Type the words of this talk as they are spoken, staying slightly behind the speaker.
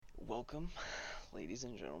Welcome, ladies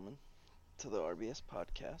and gentlemen, to the RBS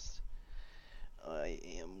podcast. I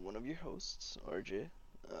am one of your hosts, RJ.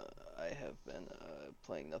 I have been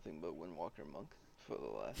playing nothing but Windwalker Monk for the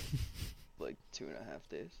last 2.5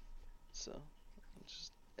 days. So I'm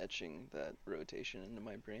just etching that rotation into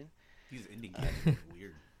my brain. These indie games are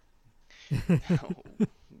weird. Oh,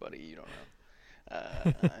 buddy, you don't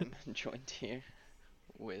know. I'm joined here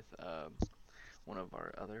with one of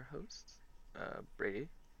our other hosts, Brady.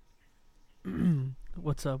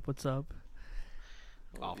 What's up? What's up?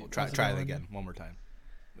 Awful. Try it again. One more time.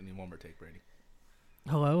 We need one more take, Brady.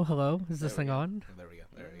 Hello. Is this thing on? Oh, there we go.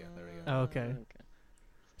 Oh, okay.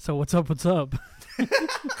 So what's up? What's up?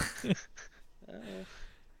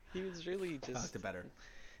 He was really just. I liked it better.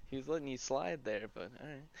 He was letting you slide there, but all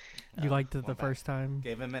right. You liked it the first time.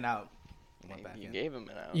 Gave him an out. You gave him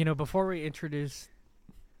an out. Before we introduce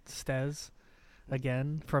Stez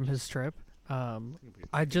again from his trip,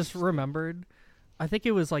 I just remembered. I think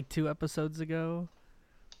it was like 2 episodes ago,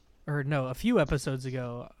 or no, a few episodes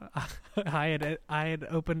ago. I had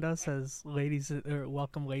opened us as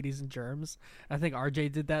welcome ladies and germs. I think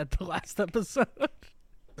RJ did that the last episode.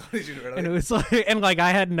 Did you really? And it was like,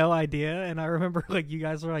 I had no idea, and I remember you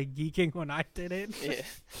guys were geeking when I did it. Yeah.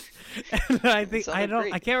 And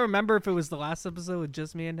I can't remember if it was the last episode with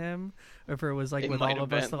just me and him, or if it was with all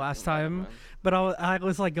of us the last time. But I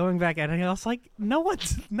was going back at it, and I was like, no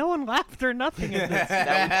one laughed or nothing. At this.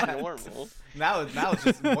 That was normal. Now it's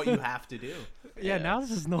just what you have to do. Yeah, now this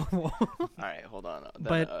is normal. All right, hold on.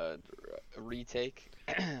 Retake.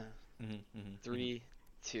 3,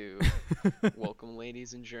 2. Welcome,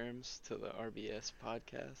 ladies and germs, to the RBS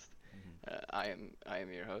podcast. I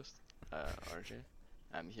am your host, RJ.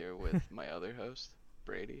 I'm here with my other host,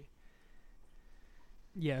 Brady.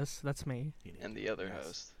 Yes, that's me. And the other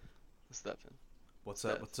host, Stefan. What's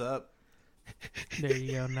up? There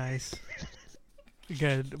you go. Nice.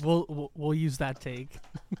 Good. We'll use that take.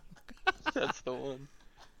 That's the one.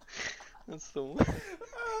 Oh,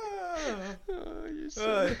 you're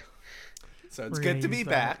so... So it's good to be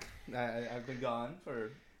back. I've been gone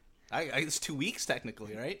for, it's 2 weeks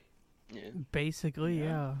technically, right? Yeah. Basically,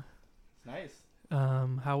 yeah. It's nice.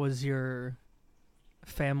 How was your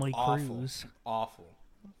family cruise? Awful.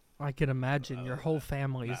 I could imagine your whole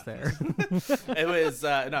family's there. It was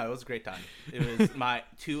it was a great time. It was my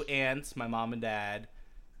 2 aunts, my mom and dad,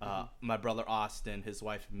 my brother Austin, his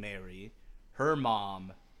wife Mary, her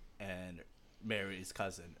mom, and Mary's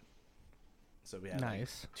cousin. So we had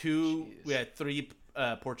we had 3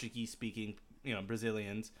 Portuguese speaking,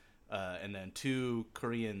 Brazilians, and then 2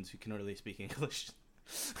 Koreans who can really speak English.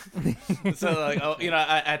 So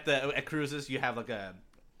at cruises you have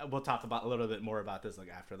we'll talk about a little bit more about this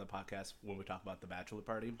after the podcast when we talk about the bachelor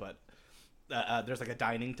party, but there's a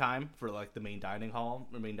dining time for the main dining hall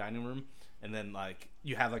or main dining room, and then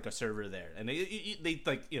you have a server there, and they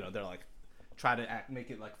they're try to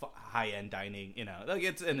make it high end dining,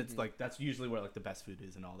 it's that's usually where the best food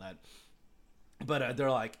is and all that. But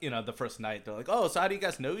they're the first night they're oh, so how do you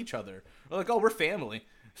guys know each other? We're oh, we're family.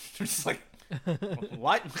 They're just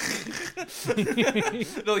what?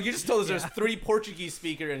 No, you just told us there's 3 Portuguese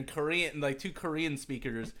speakers and Korean, 2 Korean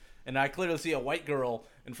speakers, and I clearly see a white girl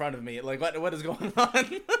in front of me. What is going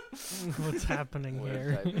on? What's happening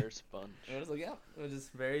here? What a diverse bunch. I was it was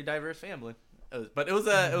just a very diverse family. But it was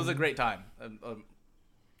a great time.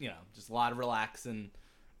 Just a lot of relaxing,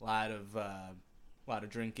 a lot of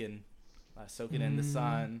drinking, soaking in the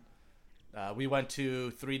sun. We went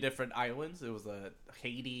to 3 different islands. It was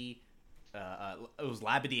Haiti. It was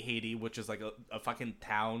Labadee, Haiti, which is a fucking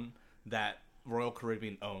town that Royal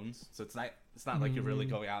Caribbean owns. So it's not like you're really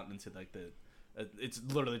going out into it's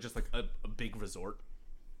literally just a big resort.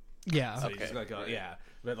 Yeah. So you just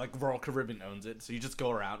but Royal Caribbean owns it. So you just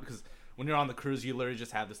go around because when you're on the cruise, you literally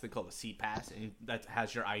just have this thing called a sea pass, and that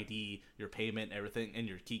has your ID, your payment, everything, and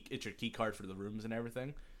your key. It's your key card for the rooms and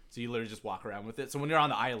everything. So you literally just walk around with it. So when you're on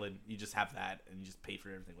the island, you just have that, and you just pay for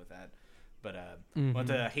everything with that. But went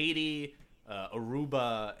to Haiti,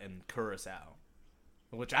 Aruba, and Curacao,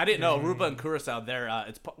 which I didn't know. Aruba and Curacao,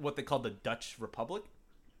 it's what they call the Dutch Republic,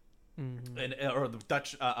 or the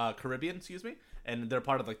Dutch Caribbean, excuse me, and they're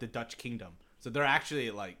part of the Dutch Kingdom. So they're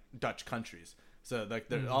actually Dutch countries. So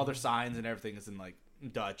all their signs and everything is in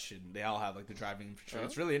Dutch, and they all have the driving infrastructure.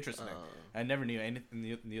 It's really interesting. I never knew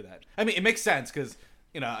knew that. I mean, it makes sense because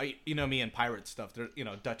me and pirate stuff.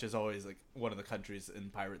 Dutch is always one of the countries in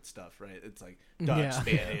pirate stuff, right? It's Dutch,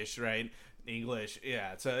 Spanish, right? English,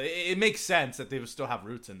 yeah. So it makes sense that they would still have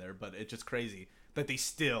roots in there, but it's just crazy that they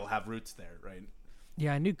still have roots there, right?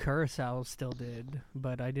 Yeah, I knew Curacao still did,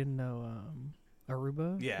 but I didn't know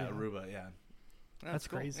Aruba. Yeah, Aruba, yeah. That's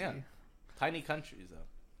cool. crazy. Yeah. Tiny countries though,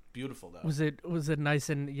 beautiful though. Was it nice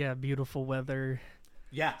and beautiful weather?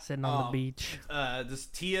 Yeah, Sitting on the beach. This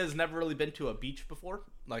Tia's never really been to a beach before.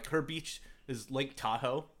 Like her beach is Lake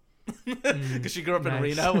Tahoe, because she grew up in Nice.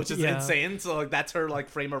 Reno, which is Yeah. insane. So like that's her like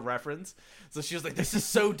frame of reference. So she was like, "This is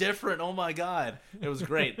so different. Oh my god, it was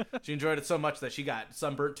great." She enjoyed it so much that she got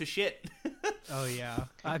sunburnt to shit. Oh yeah,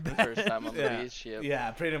 I The bet. first time on the Yeah. beach. Yep.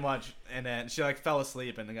 Yeah, pretty much. And then she like fell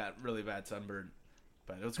asleep and got really bad sunburn.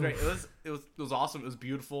 But it was great. It was awesome. It was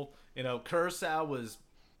beautiful. You know, Curacao was.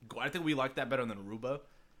 I think we liked that better than Aruba.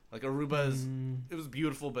 Like Aruba's, it was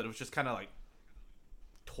beautiful, but it was just kind of like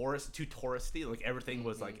too touristy. Like everything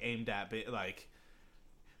was like aimed at like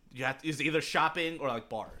it's either shopping or like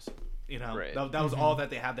bars. You know, Right. that was all that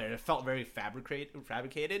they had there. It felt very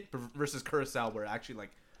fabricated versus Curacao, where it actually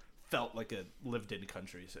like felt like a lived-in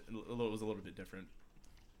country. So it was a little bit different.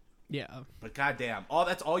 Yeah, But goddamn,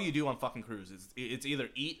 that's all you do on fucking cruises. It's either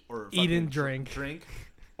eat or Eat fucking and drink.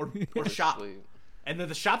 or shop. Sleep. And then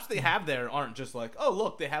the shops they have there aren't just like, oh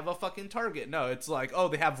look, they have a fucking Target. No, it's like, oh,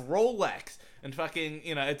 they have Rolex and fucking,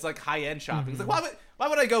 you know, it's like high end shopping. It's like, why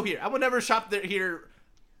would I go here? I would never shop here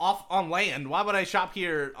off on land. Why would I shop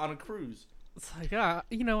here on a cruise? it's like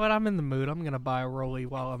you know what? I'm in the mood. I'm gonna buy a Rolly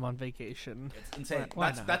while I'm on vacation. It's insane.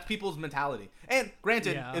 Why not? That's people's mentality. And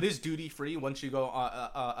granted, Yeah. it is duty free once you go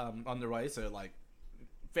on their way. So like,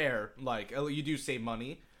 fair. Like you do save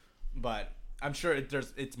money, but I'm sure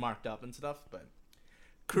it's marked up and stuff. But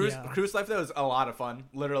cruise life though is a lot of fun.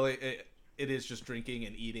 Literally, it is just drinking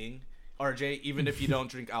and eating. RJ, even if you don't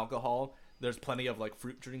drink alcohol, there's plenty of like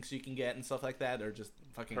fruit drinks you can get and stuff like that. They're just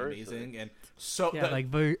fucking Perfect. amazing. And so Yeah, like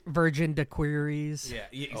virgin daiquiris. yeah,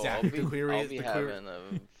 Oh, exactly. I'll be having a fair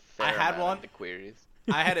I had amount one. of the queries.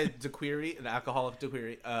 I had a daiquiri, an alcoholic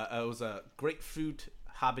daiquiri. It was a grapefruit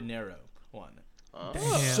habanero one. Oh,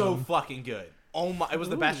 Damn. So fucking good. Oh my! It was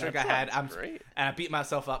the best drink I had. sounds great. And I beat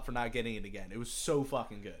myself up for not getting it again. It was so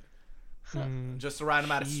fucking good. Mm. Just the right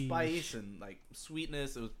amount of Sheesh. spice and like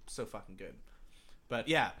sweetness. It was so fucking good. But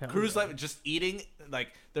yeah, Hell cruise yeah. life, just eating.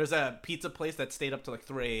 Like, there's a pizza place that stayed up to like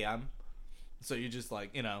 3 a.m. So you just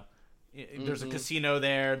like, you know, there's a casino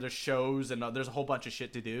there. There's shows and there's a whole bunch of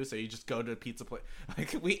shit to do. So you just go to a pizza place.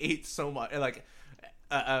 Like we ate so much. Like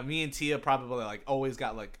me and Tia probably like always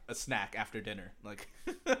got like a snack after dinner. Like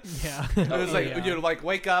Yeah. it was like yeah. you'd like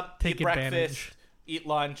wake up, Take eat breakfast, advantage. eat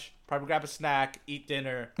lunch, probably grab a snack, eat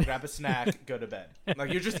dinner, grab a snack, go to bed.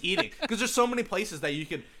 Like you're just eating because there's so many places that you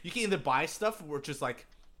can either buy stuff, which is like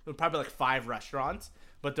probably like 5 restaurants,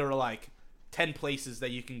 but there are like 10 places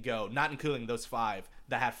that you can go, not including those 5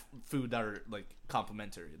 that have food that are like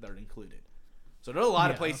complimentary, that are included. So there are a lot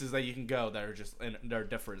of Yeah. places that you can go that are just and they're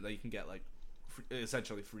different, that you can get like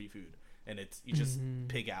essentially free food, and you just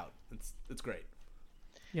pig out. It's great.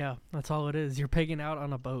 Yeah, that's all it is. You're pigging out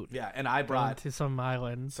on a boat. Yeah, and I Going brought to some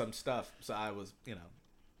island. some stuff, so I was,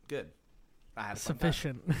 good. I had a fun time.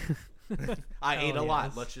 Sufficient. I ate a Hell lot.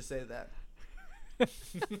 yes. Let's just say that.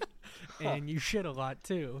 And you shit a lot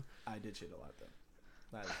too. I did shit a lot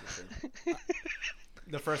though. That is the truth.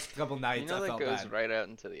 The first couple nights, You know I that felt goes bad. right out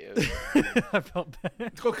into the ocean. I felt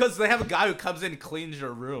bad. Because they have a guy who comes in and cleans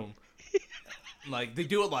your room. Like they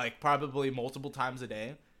do it like probably multiple times a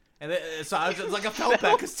day. And so I was just like, I felt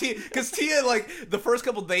bad because Tia, like the first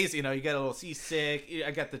couple days, you get a little seasick.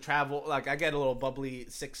 I get the travel, like I get a little bubbly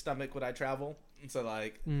sick stomach when I travel. And so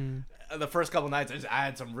like the first couple nights, I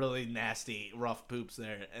had some really nasty, rough poops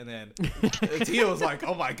there. And then Tia was like,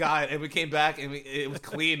 "Oh my god!" And we came back and it was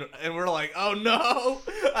clean. And we're like, "Oh no,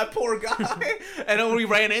 that poor guy." And then when we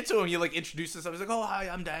ran into him, he like introduced himself. He's like, "Oh hi,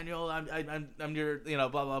 I'm Daniel. I'm your blah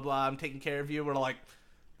blah blah. I'm taking care of you." We're like.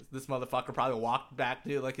 This motherfucker probably walked back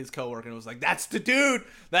to like his coworker and was like, "That's the dude.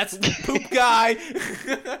 That's the poop guy.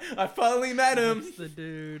 I finally met him." That's the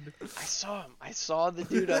dude. I saw him. I saw the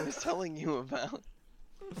dude I was telling you about.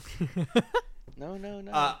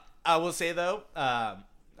 No. I will say though,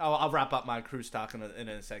 I'll wrap up my cruise talk in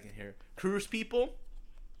a second here. Cruise people,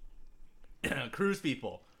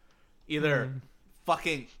 either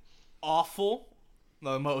fucking awful,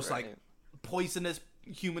 the most like Right. poisonous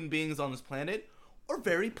human beings on this planet, or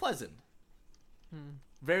very pleasant,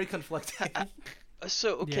 very conflicting.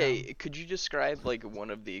 So okay, could you describe like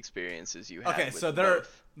one of the experiences you had? Okay, with so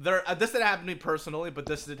both? this didn't happen to me personally, but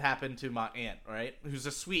this did happen to my aunt, right? Who's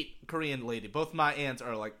a sweet Korean lady. Both my aunts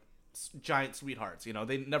are like giant sweethearts.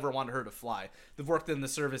 They never wanted her to fly. They've worked in the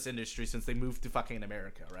service industry since they moved to fucking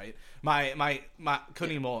America, right? My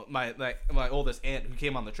Kunimo, my oldest aunt who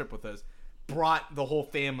came on the trip with us, brought the whole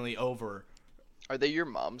family over. Are they your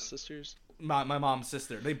mom's sisters? My mom's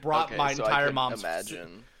sister. They brought Okay, my so entire I could mom's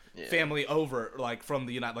imagine. family over, like from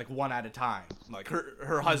the United, like one at a time. Like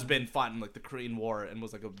her husband fought in like the Korean War and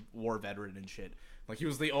was like a war veteran and shit. Like he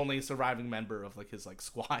was the only surviving member of like his like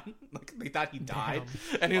squad. Like they thought he died,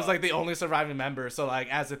 and he was like the only surviving member. So like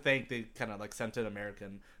as a thank, they kind of like sent an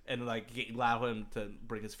American and like allow him to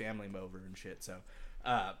bring his family over and shit. So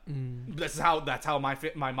that's how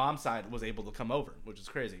my mom's side was able to come over, which is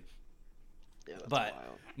crazy. Yeah, that's but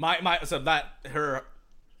wild.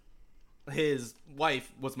 His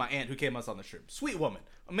wife was my aunt who came us on the trip. Sweet woman,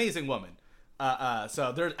 amazing woman.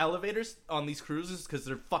 So there's elevators on these cruises because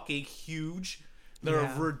they're fucking huge.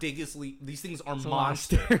 They're ridiculously. These things are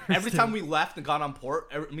monsters. Every time we left and got on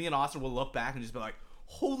port, me and Austin will look back and just be like,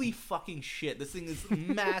 "Holy fucking shit! This thing is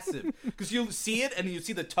massive." Because you see it and you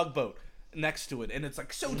see the tugboat next to it, and it's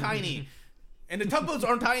like so tiny. And the tugboats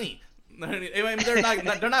aren't tiny. I mean,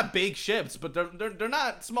 they're not big ships, but they're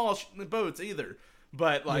not small boats either.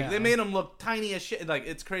 But like they made them look tiny as shit. Like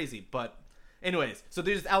it's crazy. But anyways, so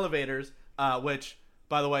there's elevators, which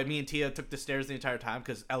by the way, me and Tia took the stairs the entire time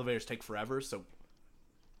because elevators take forever. So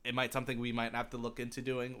it might something we might have to look into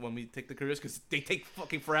doing when we take the cruise because they take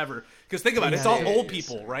fucking forever. Because think about it, it's all old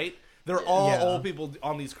people, right? They're all old people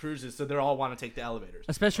on these cruises, so they all want to take the elevators.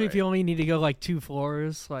 Especially if you only need to go like 2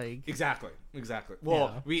 floors, like exactly.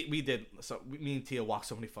 Well, we did. So me and Tia walked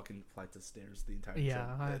so many fucking flights of stairs the entire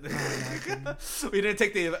trip. We didn't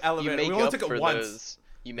take the elevator. We only took it once.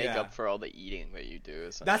 You make up for all the eating that you do.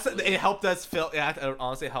 It helped us feel. Yeah,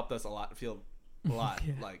 honestly, it helped us a lot. Feel a lot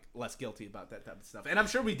like less guilty about that type of stuff. And I'm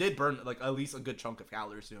sure we did burn like at least a good chunk of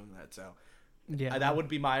calories doing that. So that would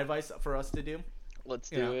be my advice for us to do. Let's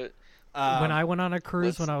do it. When I went on a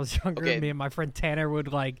cruise when I was younger, me and my friend Tanner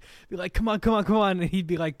would like be like, "Come on," and he'd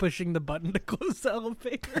be like pushing the button to close the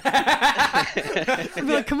elevator. I'd be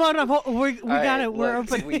like, "Come on, we got it. We're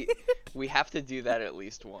open." We have to do that at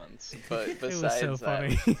least once. But besides was so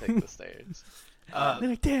funny. that, we take the stairs. They're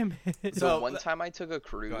like, damn it. So one time I took a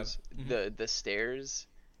cruise, the stairs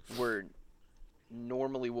were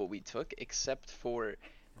normally what we took, except for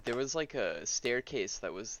there was like a staircase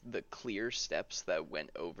that was the clear steps that went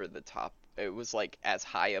over the top. It was like as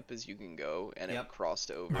high up as you can go, and it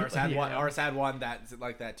crossed over. Ours had one that's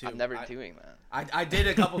like that too. I'm never doing that. I did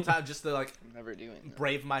a couple times just to like I'm never doing that.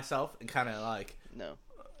 Brave myself and kind of like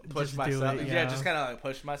push Just myself. do it, Just kind of like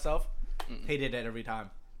push myself. Hated it every time.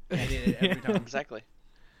 Hated it every time. Exactly.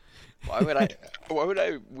 Why would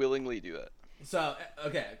I willingly do that? So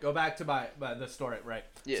okay, go back to the story, right?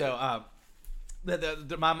 Yeah. So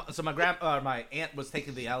my aunt was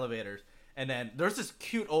taking the elevators, and then there's this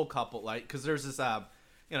cute old couple, like, because there's this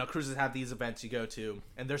cruises have these events you go to,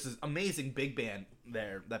 and there's this amazing big band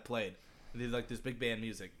there that played. They did like this big band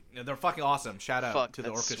music. They're fucking awesome. Shout out to the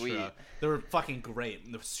orchestra. Sweet. They were fucking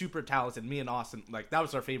great. They're super talented. Me and Austin, like, that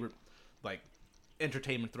was our favorite, like,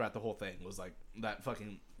 entertainment throughout the whole thing was like that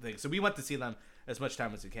fucking thing. So we went to see them as much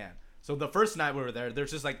time as we can. So the first night we were there,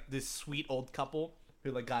 there's just like this sweet old couple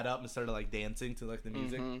who like got up and started like dancing to like the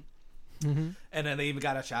music. And then they even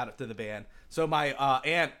got a shout out to the band. So my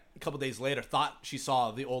aunt a couple days later thought she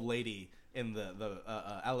saw the old lady in the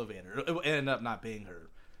elevator. It ended up not being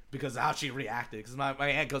her because of how she reacted. Because my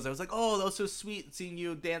aunt goes, I was like, "Oh, that was so sweet seeing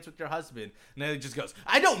you dance with your husband." And then it just goes,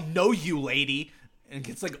 "I don't know you, lady." And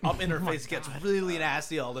gets like up in her face, gets really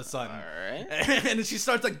nasty all of a sudden. Alright. And then she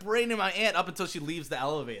starts like braining my aunt up until she leaves the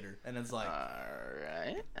elevator. And it's like,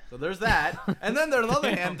 alright. So there's that. And then on the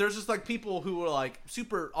other hand, there's just like people who were like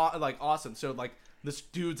super like awesome. So like this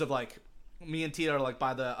dudes of like me and Tia are like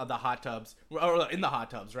by the hot tubs or in the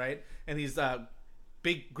hot tubs, right? And these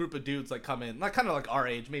big group of dudes like come in, like kind of like our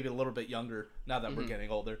age, maybe a little bit younger now that we're getting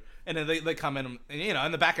older. And then they come in, and you know,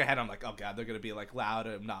 in the back of my head, I'm like, oh god, they're gonna be like loud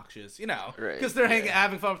and obnoxious, you know, because they're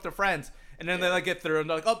having fun with their friends. And then they like get through and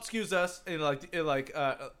they're like, oh, excuse us, and you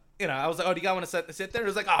know, I was like, oh, do you guys want to sit there? It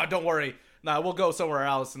was like, oh, don't worry, no, we'll go somewhere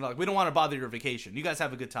else, and like, we don't want to bother your vacation. You guys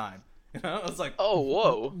have a good time. You know, I was like, oh,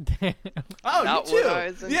 whoa, oh, not you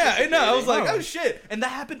too. Yeah, I know. I was like, Oh. oh shit, and that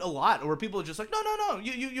happened a lot, where people are just like, no,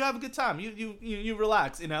 you have a good time. You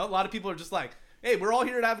relax. You know, a lot of people are just like, hey, we're all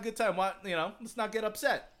here to have a good time. What, you know, let's not get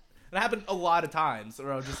upset. And it happened a lot of times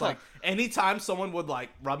where I was just like, anytime someone would like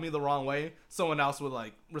rub me the wrong way, someone else would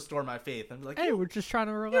like restore my faith and be like, Hey, we're just trying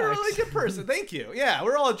to relax. you're a really good person. Thank you. Yeah,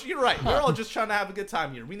 you're right. We're all just trying to have a good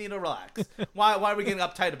time here. We need to relax. Why are we getting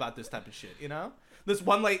uptight about this type of shit, you know? This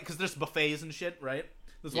one lady, because there's buffets and shit, right?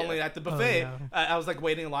 This one lady at the buffet, I was like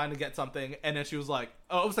waiting in line to get something, and then she was like,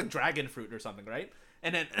 oh, it was like dragon fruit or something, right?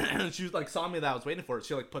 And then she like saw me that I was waiting for it.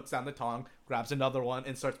 She like puts down the tongue, grabs another one,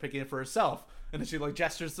 and starts picking it for herself. And then she like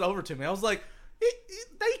gestures over to me. I was like,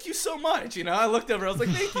 thank you so much. You know, I looked over. I was like,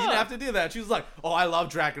 thank you. You didn't have to do that. She was like, oh, I love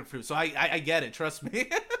dragon fruit, so I get it. Trust me.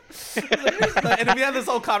 And then we had this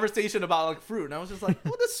whole conversation about like fruit, and I was just like,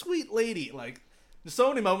 what a sweet lady. Like, there's so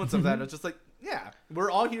many moments of that. It's just like, yeah,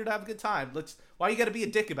 we're all here to have a good time. Why you got to be a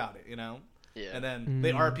dick about it, you know? Yeah. And then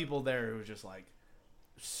there are people there who are just like,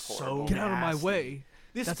 so Get out of my nasty. way.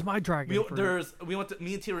 That's my dragon fruit.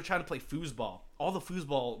 Me and Tia were trying to play foosball. All the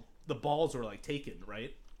foosball, the balls were like taken,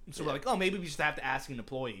 right? So we're like, oh, maybe we just have to ask an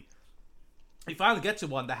employee. We finally get to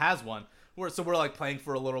one that has one. So we're like playing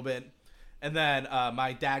for a little bit, and then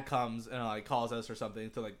my dad comes and like calls us or something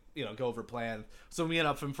to like go over plans. So we meet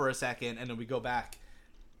up with him for a second, and then we go back.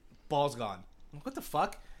 Ball's gone. I'm like, what the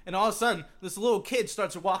fuck? And all of a sudden, this little kid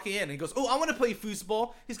starts walking in and he goes, oh, I want to play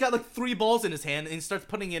foosball. He's got like 3 balls in his hand and he starts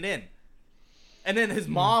putting it in. And then his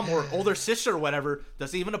mom or older sister or whatever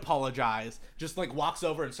doesn't even apologize. Just like walks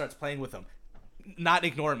over and starts playing with him. Not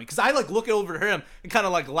ignoring me. Because I like look over at him and kind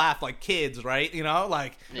of like laugh like kids, right?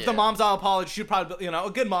 Like if the mom's not apologize, she'd probably, a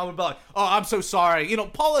good mom would be like, oh, I'm so sorry.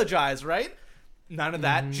 Apologize, right? None of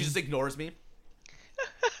that. She just ignores me.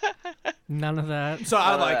 None of that. So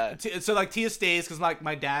I like Tia stays because like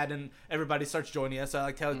my dad and everybody starts joining us. So I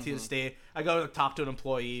like tell Tia to stay. I go talk to an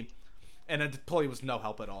employee, and the employee was no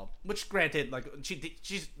help at all. Which granted, like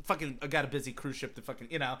she's fucking got a busy cruise ship to fucking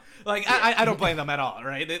I don't blame them at all,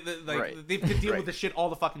 right? They deal with this shit all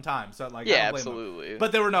the fucking time. So like I don't blame absolutely. them.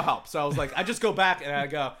 But there were no help. So I was like, I just go back and I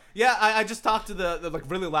go, yeah, I just talked to the like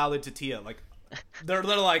really loudly to Tia like. They're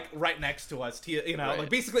like right next to us, Tia, like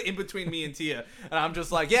basically in between me and Tia. And I'm just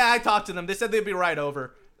like, yeah, I talked to them. They said they'd be right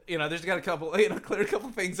over. They just got a couple, clear a couple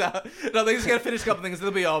things out. No, they just got to finish a couple things.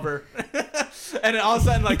 They'll be over. And then all of a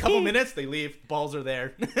sudden, like a couple minutes, they leave. Balls are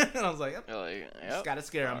there. And I was like, yep. Just got to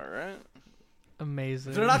scare them. All right.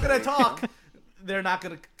 Amazing. They're not going to talk. They're not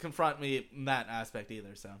going to confront me in that aspect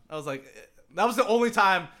either. So I was like, that was the only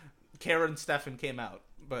time Karen and Stefan came out.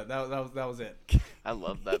 But that was it. I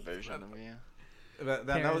love that version of you. That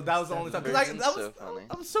was the only time.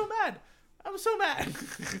 I was so mad. I was so mad.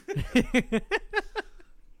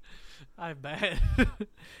 I bet.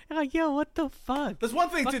 Like, yo, what the fuck? There's one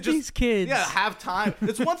thing fuck to just these kids. Yeah, have time.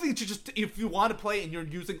 It's one thing to just if you want to play and you're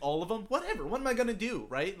using all of them, whatever. What am I gonna do,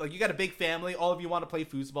 right? Like you got a big family, all of you want to play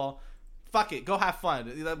foosball. Fuck it, go have fun.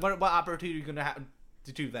 What opportunity are you gonna have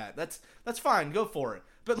to do that? That's fine. Go for it.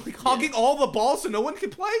 But like hogging all the balls so no one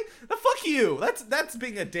can play? Fuck you. That's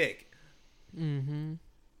being a dick. Mm-hmm.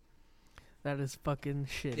 That is fucking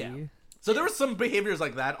shitty. Yeah. So there were some behaviors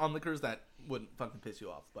like that on the cruise that wouldn't fucking piss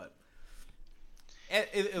you off, but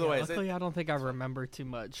either way. Luckily, I don't think I remember too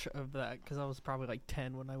much of that because I was probably like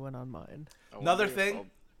 10 when I went on mine. Another thing, I'll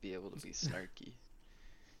be able to be snarky.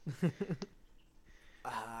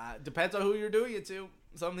 Depends on who you're doing it to.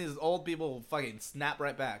 Some of these old people will fucking snap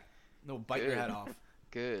right back. They'll bite your head off.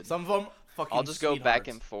 Good. Some of them fucking. I'll just go back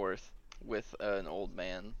and forth with an old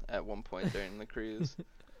man at one point during the cruise.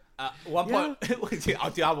 One point,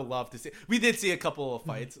 I would love to see. We did see a couple of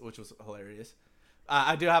fights, which was hilarious.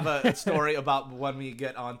 I do have a story about when we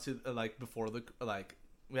get onto before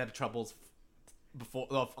we had troubles before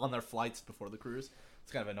on their flights before the cruise.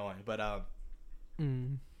 It's kind of annoying, but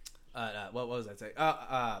what was I saying?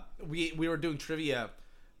 We were doing trivia,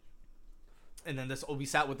 and then we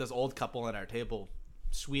sat with this old couple at our table,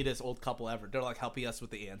 sweetest old couple ever. They're like helping us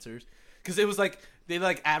with the answers. Because it was like they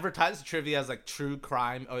like advertised trivia as like true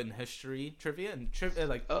crime and history trivia and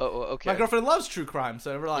like okay. My girlfriend loves true crime,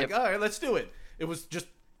 so we're like, all right, let's do it. It was just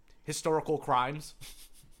historical crimes.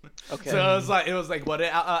 Okay. So it was like what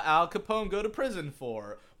did Al Capone go to prison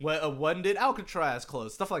for? When did Alcatraz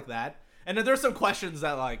close? Stuff like that. And then there's some questions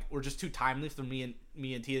that like were just too timely for me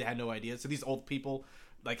and Tia had no idea. So these old people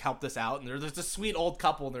like helped us out, and there's this sweet old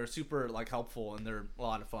couple, and they're super like helpful, and they're a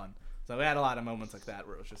lot of fun. So we had a lot of moments like that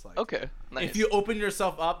where it was just like, okay, nice. If you open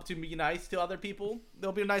yourself up to be nice to other people,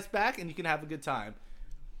 they'll be nice back, and you can have a good time.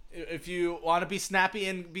 If you want to be snappy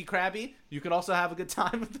and be crabby, you can also have a good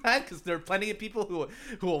time with that because there are plenty of people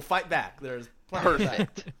who will fight back. There's plenty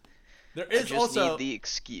perfect. Of that. There is just also need the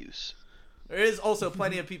excuse. There is also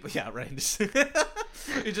plenty of people. Yeah, right.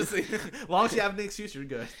 You just as long as you have an excuse, you're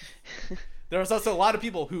good. There's also a lot of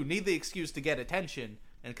people who need the excuse to get attention.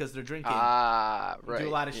 And because they're drinking, right. do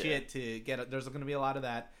a lot of shit to get it. There's going to be a lot of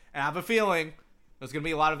that. And I have a feeling there's going to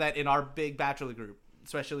be a lot of that in our big bachelor group,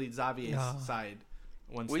 especially Xavier's side.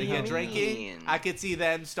 Once they get drinking, I could see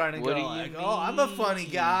them starting to go like, "Oh, I'm a funny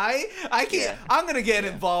guy. I can't. Yeah. I'm going to get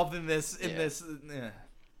involved in this.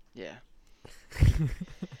 Yeah.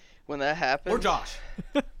 When that happens, or Josh.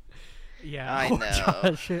 Yeah, I know.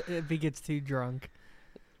 Josh, if he gets too drunk.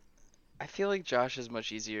 I feel like Josh is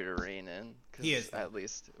much easier to rein in. He is. At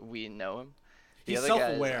least we know him. He's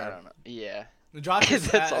self-aware. Guys, I don't know. Yeah. Josh is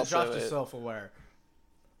self-aware.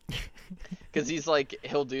 Because he's like,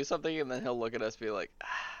 he'll do something and then he'll look at us and be like,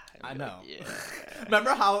 I know. Like, yeah.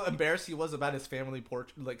 Remember how embarrassed he was about his family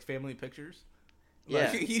family pictures?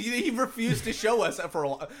 Like, Yeah. he refused to show us for a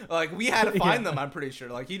while. Like, we had to find them, I'm pretty sure.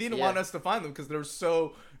 Like, he didn't want us to find them because they're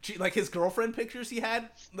so cheap. Like, his girlfriend pictures he had,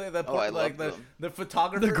 the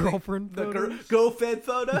photographer. The girlfriend photos? Go-fed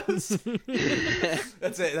photos.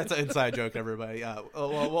 That's it. That's an inside joke, everybody.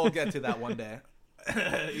 We'll get to that one day.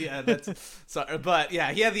 Yeah, that's sorry, but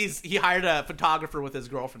yeah, he hired a photographer with his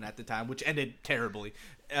girlfriend at the time, which ended terribly.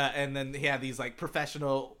 And then he had these like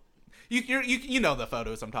professional. You know the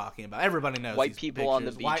photos I'm talking about. Everybody knows White these people pictures. on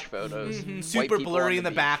the beach photos. Mm-hmm, super blurry in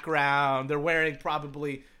the background. They're wearing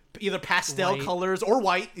probably either pastel colors or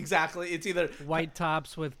white. Exactly. It's either white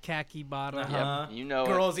tops with khaki bottoms. Yep, you know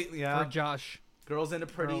girls. it. For Josh. Girls in a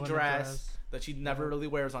pretty dress that she never really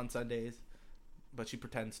wears on Sundays, but she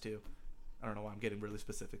pretends to. I don't know why I'm getting really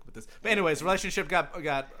specific with this. But anyways, relationship got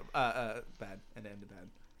bad and ended bad.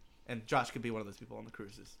 And Josh could be one of those people on the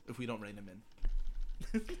cruises if we don't rein him in.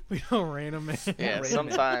 We don't rein him in. Yeah,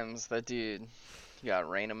 sometimes that dude, you gotta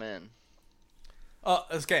rein him in.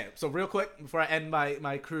 Okay, so real quick before I end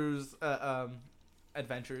my cruise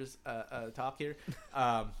adventures talk here,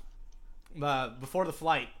 before the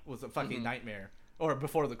flight was a fucking nightmare, or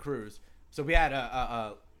before the cruise. So we had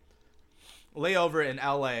a layover in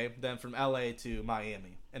LA, then from LA to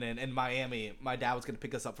Miami, and then in Miami, my dad was gonna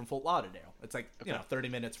pick us up from Fort Lauderdale. It's like 30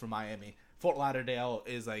 minutes from Miami. Fort Lauderdale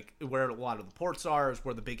is like where a lot of the ports are, is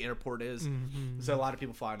where the big airport is. Mm-hmm. So a lot of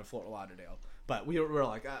people fly into Fort Lauderdale. But we were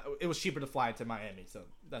like, it was cheaper to fly to Miami, so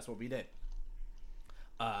that's what we did.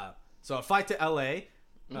 So a flight to LA,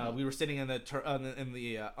 we were sitting on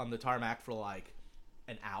the tarmac for like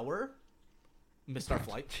an hour. Missed our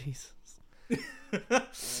flight. Jesus.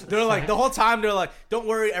 They're like the whole time. They're like, "Don't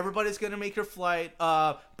worry, everybody's gonna make your flight.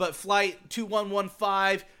 But flight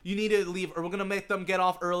 2115, you need to leave, or we're gonna make them get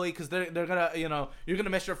off early because they're gonna, you're gonna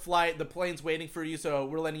miss your flight. The plane's waiting for you, so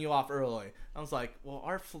we're letting you off early." I was like, "Well,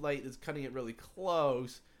 our flight is cutting it really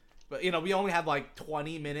close, but we only had like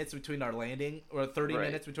 20 minutes between our landing, or 30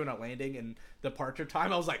 minutes between our landing and departure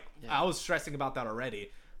time." I was like, I was stressing about that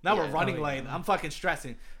already. Now we're running late. I'm fucking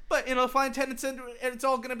stressing. But flight attendants said it's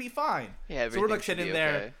all gonna be fine. Yeah, so we're like sitting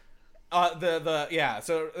there.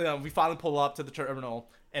 So we finally pull up to the terminal,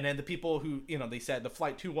 and then the people who they said the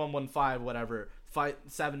flight 2115 whatever, flight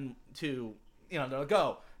 72, they're like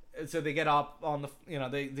go. So they get up on the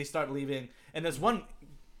they start leaving, and this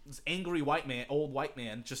angry old white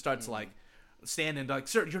man just starts like standing like,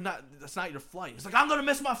 "Sir, that's not your flight." He's like, "I'm gonna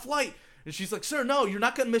miss my flight." And she's like, "Sir, no, you're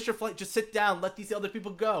not gonna miss your flight. Just sit down. Let these other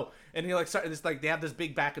people go." And he they have this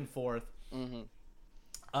big back and forth.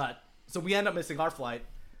 Mm-hmm. So we end up missing our flight,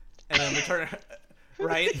 and then we turn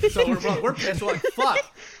right. So we're pissed. We're like,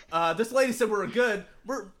 "Fuck!" This lady said we were good.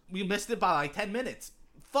 We missed it by like 10 minutes.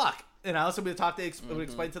 Fuck. So we talked to we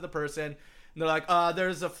explained to the person, and they're like,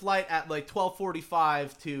 "There's a flight at like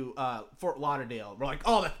 12:45 to Fort Lauderdale." We're like,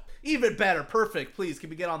 "Oh, even better, perfect. Please,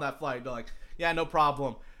 can we get on that flight?" They're like, "Yeah, no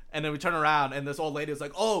problem." And then we turn around, and this old lady was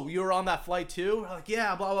like, "Oh, you were on that flight too?" We're like,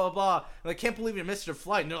 "Yeah, blah, blah, blah." And I can't believe you missed your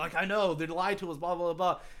flight. And they're like, "I know, they lied to us, blah, blah,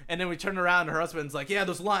 blah." And then we turn around, and her husband's like, "Yeah,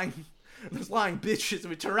 those lying bitches." And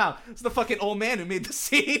we turn around. It's the fucking old man who made the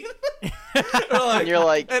scene. And you're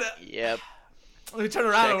like, yep. We turn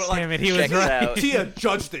around, and we're like, damn it, he was right. She had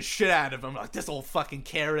judged the shit out of him. Like, this old fucking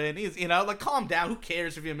Karen. He's, like, calm down. Who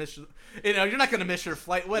cares if you miss, you're not going to miss your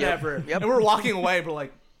flight, whatever. Yep. And we're walking away. We're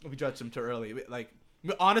like, we judged him too early. Like,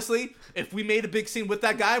 honestly, if we made a big scene with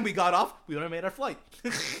that guy and we got off, we would have made our flight. He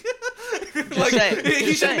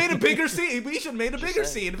should have made a bigger scene. We should have made a bigger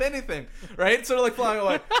scene, if anything. Right? So we're like flying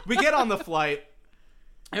away. We get on the flight.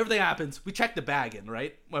 Everything happens. We check the bag in,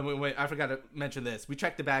 right? When I forgot to mention this. We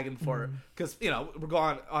check the bag in for, because, we're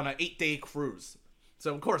going on an 8-day cruise.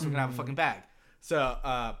 So, of course, we're going to have a fucking bag.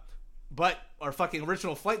 So, but our fucking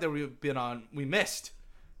original flight that we've been on, we missed.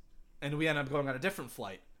 And we ended up going on a different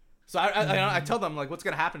flight. So I tell them, like, what's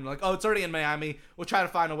going to happen? They're like, "Oh, it's already in Miami. We'll try to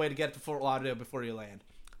find a way to get to Fort Lauderdale before you land."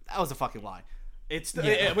 That was a fucking lie.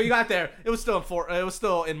 We got there. It was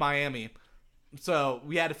still in Miami. So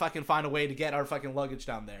we had to fucking find a way to get our fucking luggage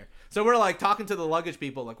down there. So we're like talking to the luggage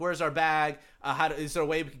people, like, "Where's our bag? Is there a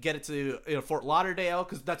way we could get it to Fort Lauderdale?"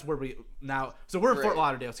 Because that's where we now. So we're in Fort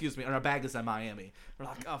Lauderdale, excuse me, and our bag is in Miami. We're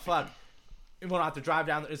like, "Oh fuck, we won't have to drive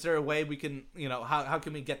down there. Is there a way we can, how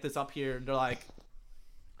can we get this up here?" And they're like,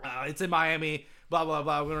 "It's in Miami, blah blah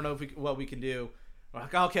blah. We don't know what we can do." We're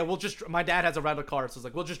like, "Okay, we'll just." My dad has a rental car, so it's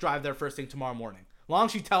like, "We'll just drive there first thing tomorrow morning. As long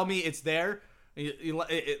as you tell me it's there,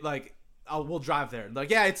 we'll drive there." They're like,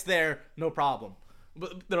 "Yeah, it's there, no problem."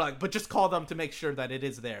 But they're like, "But just call them to make sure that it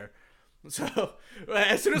is there." So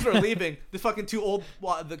as soon as we're leaving, the fucking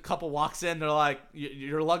the couple walks in. They're like,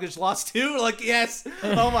 "Your luggage lost too?" We're like, "Yes."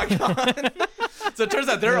 Oh my god. So it turns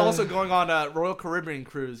out they're also going on a Royal Caribbean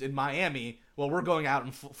cruise in Miami. Well, we're going out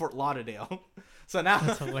in Fort Lauderdale. So now,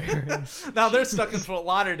 That's hilarious. now they're stuck in Fort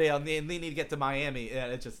Lauderdale and they need to get to Miami.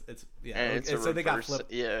 Yeah, and so they got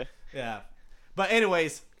flipped. Yeah. Yeah. But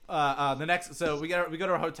anyways, the next, so we go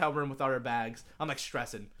to our hotel room with all our bags. I'm like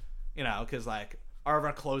stressing, because like all of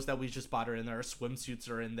our clothes that we just bought are in there. Our swimsuits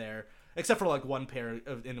are in there, except for like one pair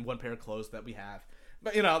of clothes that we have.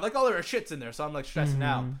 But like all of our shit's in there, so I'm like stressing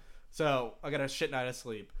out. So I got a shit night of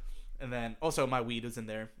sleep, and then also my weed is in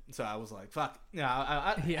there. So I was like, fuck,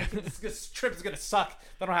 this trip is gonna suck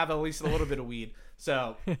if I don't have at least a little bit of weed.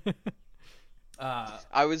 So.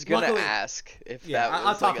 I was gonna ask if that was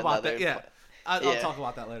I'll talk like about another... that. Yeah, I'll talk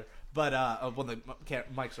about that later. But when the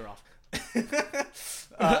mics are off.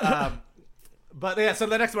 But yeah, so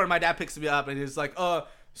the next morning my dad picks me up and he's like,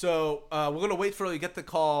 so we're gonna wait for you to get the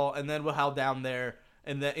call and then we'll head down there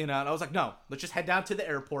and then and I was like, no, let's just head down to the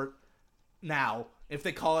airport now. If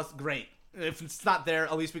they call us, great. If it's not there,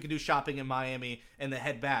 at least we can do shopping in Miami and then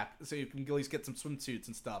head back so you can at least get some swimsuits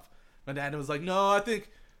and stuff. My dad was like, no, I don't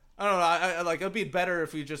know. I like it'd be better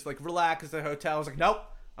if we just like relax at the hotel. I was like, nope,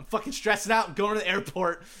 I'm fucking stressing out. I'm going to the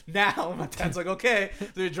airport now. My dad's like, okay. So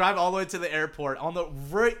we drive all the way to the airport. On the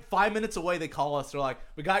 5 minutes away, they call us. They're like,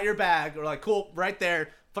 we got your bag. We're like, cool, right there.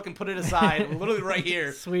 Fucking put it aside. We're literally right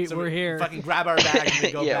here. Sweet, so we're here. Fucking grab our bag and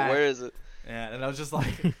we go yeah, back. where is it? Yeah, and I was just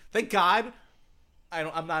like, thank God,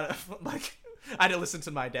 I'm not like. I didn't listen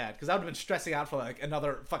to my dad because I would have been stressing out for like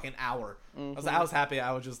another fucking hour. I was happy.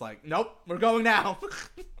 I was just like, nope, we're going now.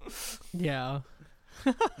 Yeah.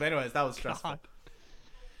 But anyways, that was stressful. God.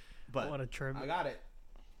 But What a trip. I got it,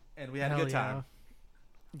 and we had Hell a good time.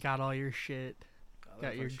 Yeah. Got all your shit.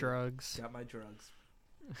 Got your shit. drugs. Got my drugs,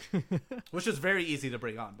 which is very easy to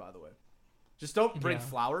bring on, by the way. Just don't bring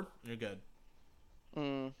flour. You're good.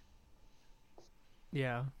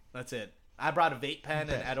 Yeah. That's it. I brought a vape pen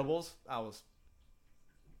and edibles. I was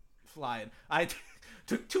flying. I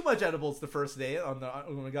took too much edibles the first day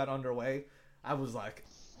when we got underway. I was like,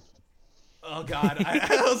 oh god.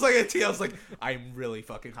 I was like, I was like, I'm really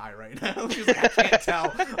fucking high right now. She was like, I can't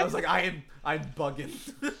tell. I was like, I'm bugging.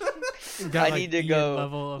 Got, I like, need to Ian go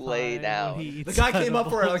level of lay high down. when he eats The guy came up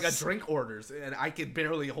for like a edibles. drink orders, and I could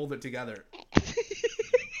barely hold it together.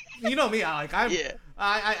 You know me, I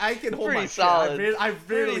can hold Pretty my solid. shit. I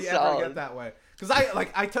rarely Pretty ever solid. get that way because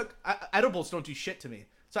I took edibles don't do shit to me.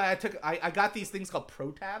 So I got these things called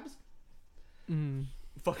Pro Tabs.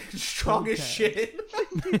 Fucking strong as shit.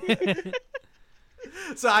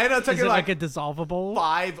 So I ended up Is taking it like a dissolvable?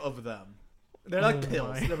 5 of them. They're like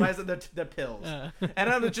pills. my. They're pills. And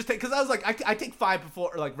I'm just because I was like I take 5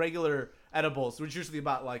 before like regular edibles, which usually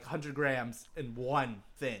about like 100 grams in one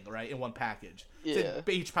thing, right, in one package. Yeah. So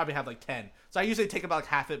they each probably have like 10. So I usually take about like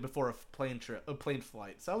half it before a plane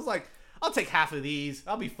flight. So I was like, I'll take half of these.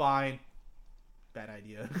 I'll be fine. Bad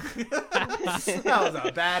idea. That was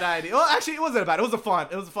a bad idea. Well, actually, it wasn't bad. It was a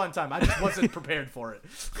fun time. I just wasn't prepared for it.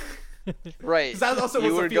 Right. That also you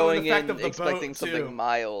was the were feeling going effect in of the expecting boat, something too.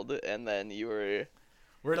 mild, and then you were...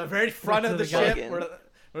 We're at the very front of the Fucking. ship. We're at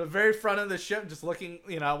the very front of the ship, just looking,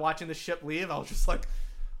 watching the ship leave. I was just like,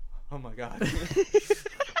 oh my god.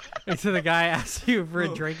 So the guy asked you for a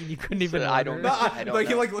drink and you couldn't even order. I don't No, know. I don't like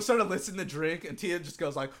he know. like started listening to drink, and Tia just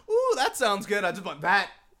goes like, "Ooh, that sounds good." I just want that,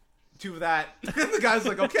 2 of that. And the guy's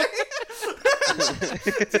like, "Okay."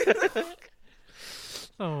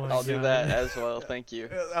 Oh my I'll do God. that as well, thank you.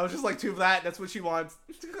 I was just like, 2 of that. That's what she wants.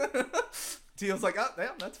 Tia's like, "Oh,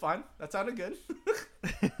 yeah, that's fine. That sounded good."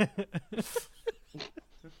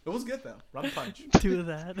 It was good though. Rum punch. 2 of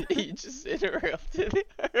that. You just interrupted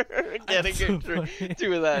her getting so a drink. funny.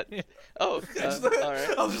 2 of that. Oh, all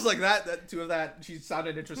right. I was just like that 2 of that. She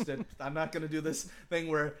sounded interested. I'm not gonna do this thing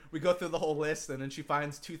where we go through the whole list and then she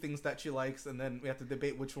finds 2 things that she likes and then we have to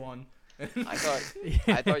debate which one. I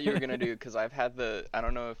thought you were gonna do, because I've had I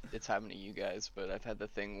don't know if it's happened to you guys, but I've had the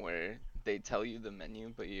thing where they tell you the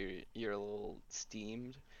menu, but you're a little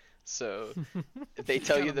steamed, so they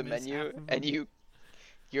tell you the menu and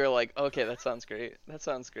you're like, okay, that sounds great.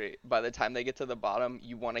 By the time they get to the bottom,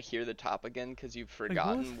 you want to hear the top again because you've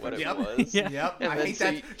forgotten what it Yep. was. Yeah. Yep. And I then hate so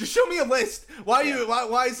that. you- Just show me a list. Why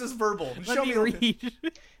is this verbal? Just Let show me me a list. read.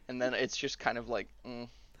 And then it's just kind of like,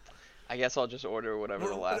 I guess I'll just order whatever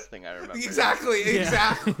the last thing I remember. Exactly.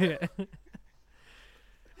 Yeah.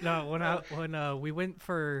 No, when we went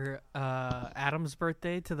for Adam's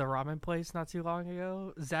birthday to the ramen place not too long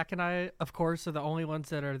ago, Zach and I, of course, are the only ones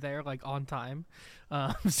that are there like on time.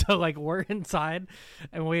 So like we're inside,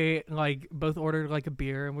 and we like both ordered like a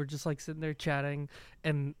beer, and we're just like sitting there chatting,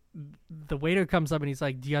 and the waiter comes up and he's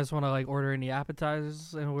like, "Do you guys want to like order any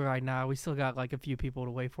appetizers?" And we're like, "Nah, we still got like a few people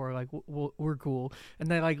to wait for. Like we're cool." And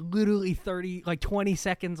then like literally 20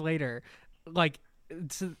 seconds later, like.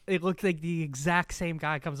 It looked like the exact same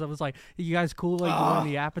guy comes up and was like, "You guys cool? Like, you want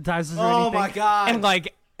the appetizers or anything?" Oh my god!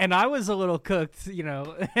 And I was a little cooked,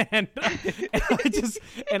 and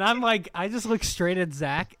I'm like, I just look straight at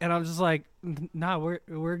Zach, and I'm just like, "Nah,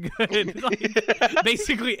 we're good." Like,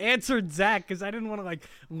 basically answered Zach because I didn't want to like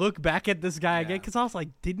look back at this guy again because I was like,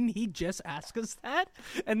 "Didn't he just ask us that?"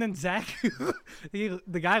 And then Zach,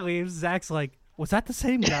 the guy leaves. Zach's like, "Was that the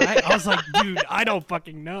same guy?" I was like, "Dude, I don't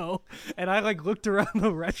fucking know." And I like looked around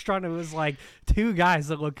the restaurant. It was like two guys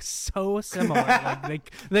that look so similar.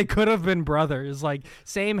 Like they could have been brothers. Like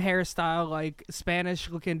same hairstyle, like Spanish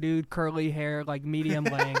looking dude, curly hair, like medium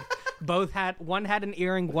length. One had an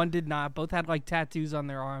earring, one did not. Both had like tattoos on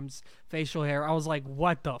their arms, facial hair. I was like,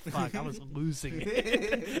 "What the fuck?" I was losing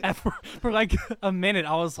it. And for like a minute,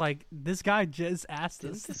 I was like, "This guy just asked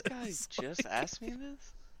us." Didn't this guy just ask me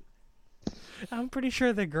this? I'm pretty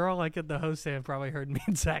sure the girl like at the host stand probably heard me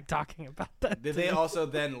and Zach talking about that. Did they also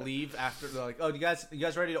then leave after? They're like, "Oh, you guys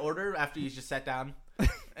ready to order?" After you just sat down,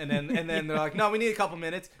 and then they're like, "No, we need a couple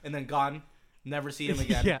minutes," and then gone. Never see him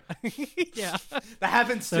again. Yeah, yeah. That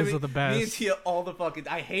happens to Those me. are the best. Me and Tia all the fucking.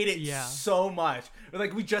 I hate it so much. We're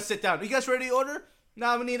like, we just sit down. Are you guys ready to order?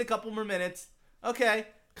 No, we need a couple more minutes. Okay,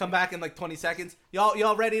 come back in like 20 seconds.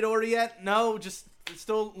 Y'all ready to order yet? No, just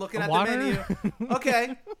still looking at Water? the menu.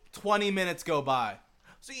 Okay, 20 minutes go by.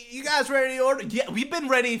 So you guys ready to order? Yeah, we've been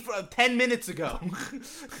ready for 10 minutes ago.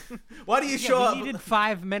 Why do you show up? We needed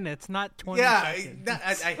 5 minutes, not 20 Yeah, seconds.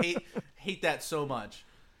 I hate that so much.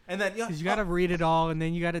 And then Because you got to read it all, and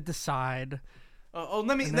then you got to decide.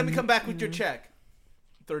 let me come back with your check.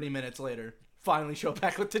 30 minutes later, finally show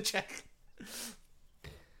back with the check.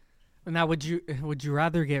 Now, would you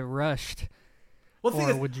rather get rushed, Well,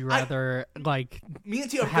 or would you rather like me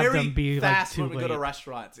and Tia are have very them be fast like when too we go to late?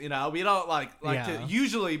 restaurants? We don't like to.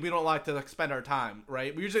 Usually, we don't like to like, spend our time.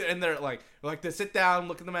 Right? We usually in there we like to sit down,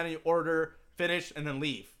 look at the menu, order, finish, and then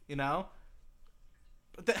leave.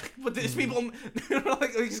 But these people,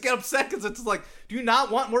 like, they just get upset because it's like, do you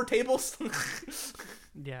not want more tables?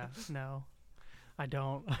 Yeah, no, I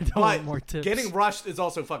don't But want more tips. getting rushed is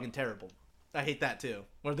also fucking terrible. I hate that too.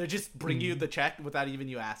 Where they just bring you the check without even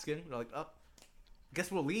you asking. They're like, "Oh, I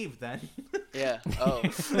guess we'll leave then." Yeah. Oh.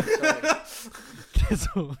 Sorry. Guess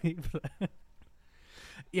we'll leave that.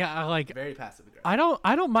 Yeah, like Very passive aggressive.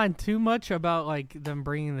 I don't mind too much about like them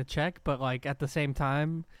bringing the check, but like at the same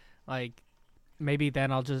time, like maybe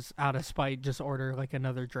then I'll just out of spite just order like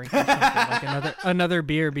another drink or something, like another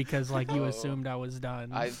beer because like you assumed I was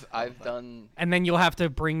done. I've done. And then you'll have to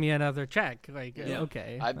bring me another check. Like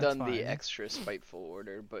okay, I've that's done the fine. extra spiteful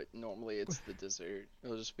order, but normally it's the dessert.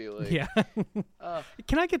 It'll just be like, Yeah.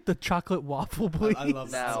 Can I get the chocolate waffle, please? I love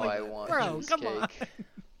that. now Like, I want bro, cheesecake. come on.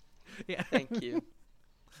 Yeah. Thank you.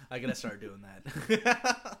 I gotta start doing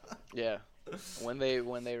that. Yeah. When they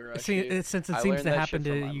rush See, you. since it I seems learned to that happen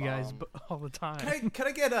shit to from my you guys mom. all the time. Can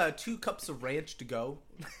I get 2 cups of ranch to go?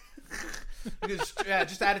 Just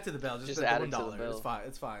add it to the bill. Just add $1. it to the bill.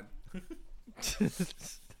 It's fine.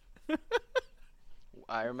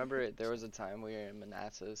 I remember there was a time we were in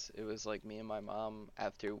Manassas. It was like me and my mom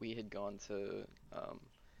after we had gone to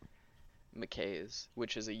McKay's,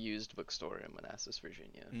 which is a used bookstore in Manassas,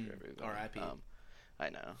 Virginia. For everybody. R.I.P. I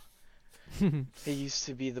know. It used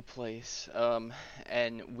to be the place.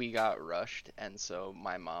 And we got rushed, and so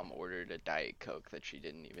my mom ordered a Diet Coke that she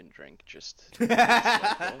didn't even drink, just and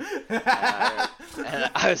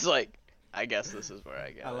I was like, I guess this is where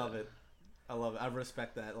I get I love it. I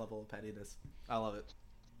respect that level of pettiness. I love it.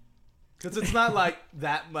 Because it's not like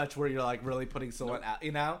that much where you're like really putting someone out,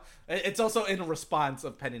 It's also in a response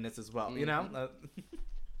of pettiness as well,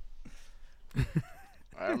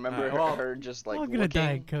 I remember her just like I'll get a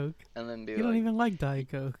Diet looking Coke. and then be You don't like, even like Diet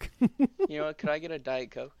Coke. you know what, could I get a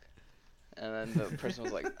Diet Coke? And then the person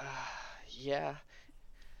was like, yeah.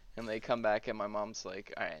 And they come back and my mom's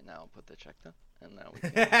like, all right, now I'll put the check down. And now we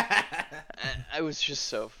can. And it was just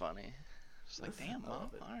so funny. Just like, damn,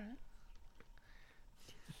 mom, all right.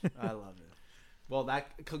 I love it. Well,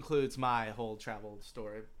 that concludes my whole travel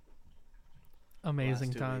story. Amazing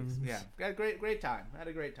last 2 times. weeks. Yeah, got a great time. Had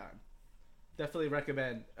a great time. Definitely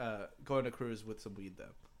recommend going to cruise with some weed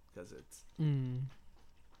though, because it's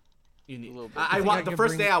You need. A little bit. The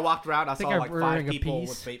first day I walked around, I saw I like 5 bring a people piece.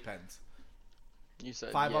 with vape pens. You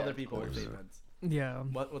said 5 yeah, other people of with course. vape pens. Yeah.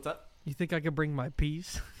 What's up? You think I could bring my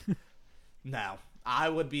piece? No, I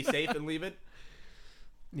would be safe and leave it.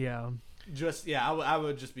 Yeah. I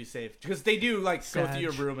would just be safe because they do like go through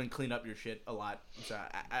your Sag. room and clean up your shit a lot. So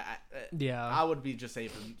Yeah. I would be just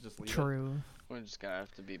safe and just leave it. True. We're just gonna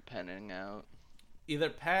have to be penning out. Either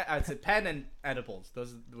pen, I'd say pen and edibles.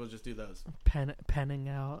 Those we'll just do those. Penning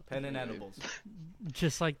out. Pen and edibles.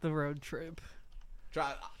 Just like the road trip.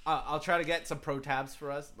 I'll try to get some pro tabs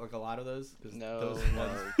for us, like a lot of those. No, those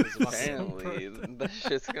because ones- apparently that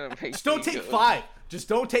shit's gonna make. Just don't me take go. 5. Just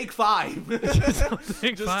don't take 5. Just take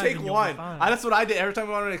and you'll be 1. fine. That's what I did every time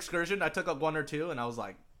we went on an excursion. I took up 1 or 2, and I was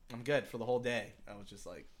like, I'm good for the whole day. I was just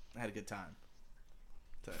like, I had a good time.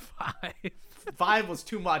 So, 5 was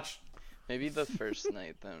too much. Maybe the first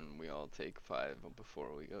night, then we all take 5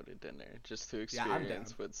 before we go to dinner, just to Yeah, I'm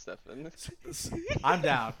experience down. what Stefan. I'm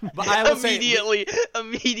down, but I will say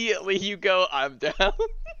immediately you go. I'm down.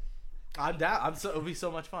 I'm down. It'll be so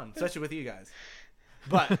much fun, especially with you guys.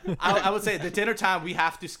 But I would say the dinner time we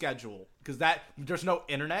have to schedule because there's no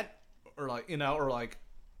internet or like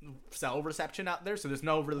cell reception out there, so there's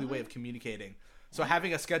no really way of communicating. So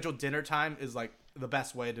having a scheduled dinner time is like the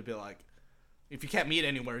best way to be like, if you can't meet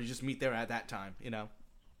anywhere, you just meet there at that time.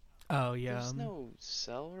 Oh yeah. There's no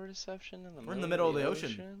cell reception in the. We're in the middle of the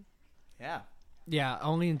ocean. Yeah, Yeah.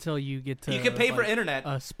 Only until you get to. you can pay for like, internet,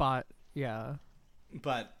 a spot. Yeah.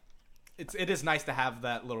 but it is nice to have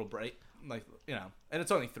that little break, and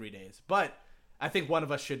it's only 3 days. But I think one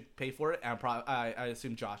of us should pay for it, and I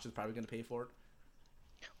assume Josh is probably going to pay for it.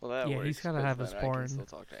 Well, that Yeah, works. he's gotta 'cause have his then I can porn. still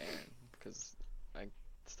talk to Aaron because I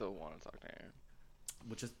still want to talk to Aaron.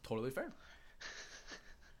 Which is totally fair.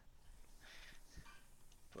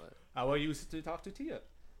 But I want you to talk to Tia.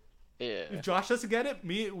 yeah, If Josh doesn't get it,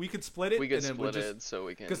 we could split it. we could and then split we'll it so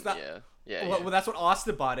we can. 'cause that- Yeah. Well, that's what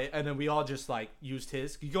Austin bought it, and then we all just like used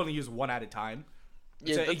his. You can only use one at a time.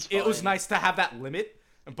 Yeah, So that's it was fine. nice to have that limit,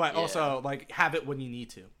 but Yeah. also like have it when you need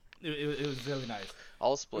to. It was really nice.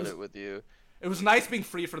 I'll split it with you. It was nice being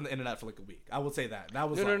free from the internet for like a week. I will say that. That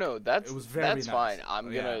was No. That's it was very that's nice. fine.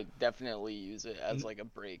 I'm Yeah. gonna definitely use it as like a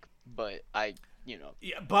break, but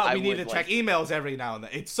Yeah, but I we need to would, check like- emails every now and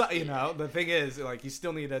then. It's the thing is like you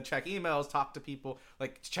still need to check emails, talk to people,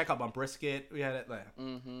 like check up on Brisket. We had it there.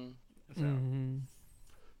 Mm-hmm. So. Mm-hmm.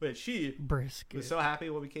 But she Brisket. was so happy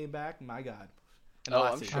when we came back. My God. And Oh,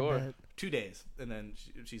 I'll I'm see. sure. I bet. 2 days, and then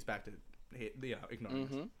she's back to ignoring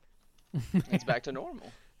us. Mm-hmm. It's back to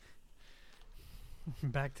normal.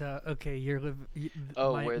 Back to okay.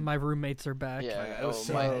 Oh, my, where- my roommates are back. Like, Yeah. it was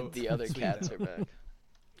The other cats are back.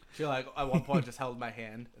 She like at one point just held my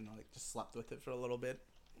hand and like just slept with it for a little bit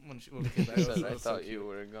when we came back. It was- Said, it I was so thought you cute.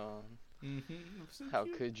 were gone. Mhm, it was so How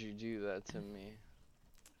cute. could you do that to me?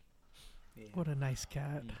 Yeah. What a nice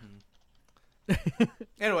cat.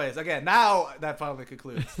 Anyways, again, now that finally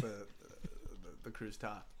concludes the cruise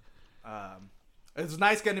talk. It was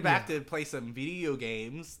nice getting back to play some video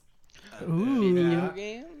games. Ooh. Video Yeah.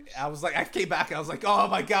 games? I came back. I was like, oh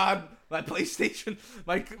my God, my PlayStation,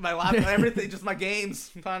 my laptop, everything, just my games.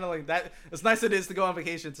 Finally, that it's nice it is to go on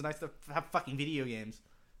vacation. It's nice to have fucking video games.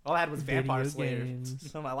 All I had was Vampire Video Slayer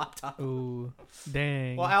games. on my laptop. Ooh.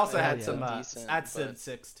 Dang. Well, I also Yeah, had yeah. some. Decent, I had Civ but-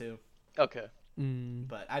 6 too, Okay.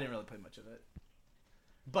 but I didn't really play much of it.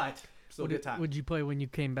 But still What good time. would you play when you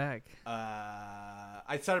came back?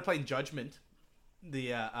 I started playing Judgment,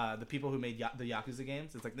 the people who made the Yakuza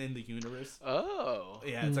games. It's like in the universe. Oh.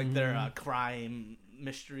 Yeah, it's like their crime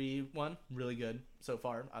mystery one. Really good so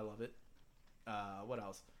far. I love it. What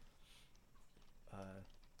else? I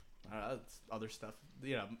don't know, it's other stuff.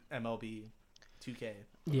 MLB, 2K.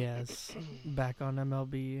 Yes. Back on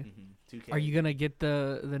MLB. 2K. Are you gonna get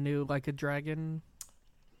the new Like a Dragon?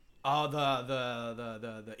 Oh,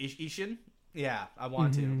 the Ishin? Yeah, I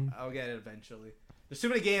want Mhm. to. I'll get it eventually. There's too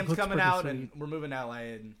many games Looks coming pretty out, sweet. and we're moving to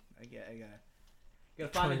LA, and I gotta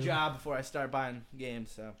find a True. job before I start buying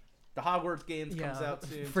games. So the Hogwarts games comes out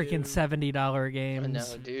soon. freaking too. $70 I games.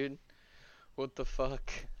 know, dude. What the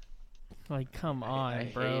fuck? Like, come on,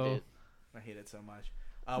 I bro. hate it. I hate it so much.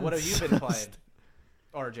 What have you been playing,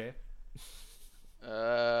 RJ?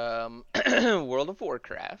 World of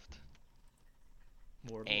Warcraft.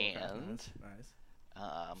 World of And- Warcraft, nice.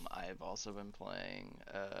 I've also been playing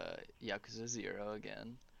Yakuza 0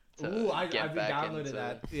 again. Ooh, I've get been back downloaded into-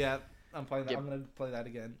 that. Yeah, I'm playing that. Get- I'm gonna play that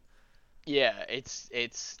again. Yeah,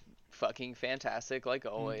 it's fucking fantastic like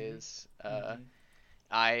always.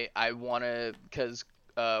 I wanna, cause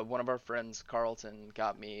one of our friends, Carlton,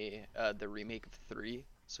 got me the remake of 3,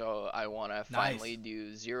 So I want to Nice. finally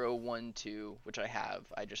do 0, 1, 2, which I have.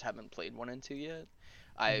 I just haven't played 1 and 2 yet.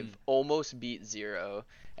 I've almost beat 0,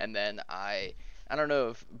 and then I don't know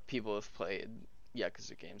if people have played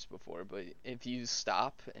Yakuza games before, but if you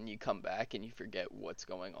stop and you come back and you forget what's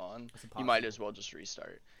going on, you might as well just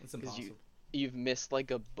restart. It's Because impossible. you've missed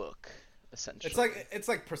like a book, essentially. It's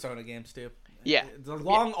like Persona games too. Yeah. It's a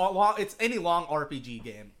long. It's any long RPG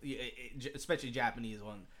game, especially Japanese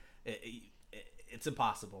one. It's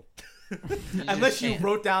impossible. Unless you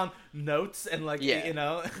wrote down notes and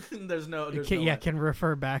there's no. Can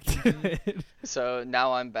refer back to it. So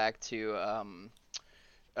now I'm back to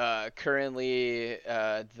currently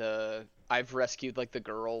I've rescued like the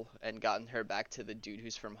girl and gotten her back to the dude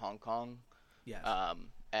who's from Hong Kong. Yeah.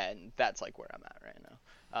 And that's like where I'm at right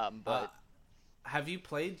now. But have you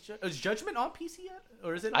played? Is Judgment on PC yet,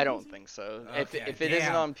 or is it? On I don't PC? think so. Okay, if it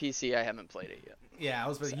isn't on PC, I haven't played it yet. Yeah, I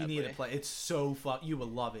was. But you need to Sadly. play. It's so fun. You will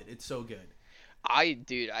love it. It's so good. I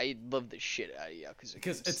love the shit out of Yakuza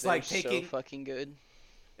Because games. it's They're like taking- so fucking good.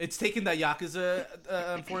 It's taking that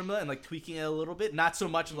Yakuza formula and like tweaking it a little bit. Not so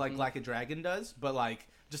much like a Dragon does, but like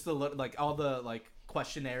just the like all the like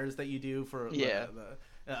questionnaires that you do for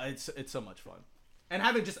it's so much fun. And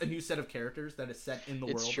having just a new set of characters that is set in the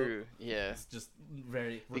world. It's true, yeah. It's just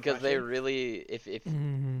very Because they refreshing. really, if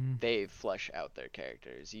they flesh out their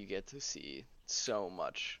characters, you get to see so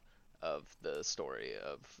much of the story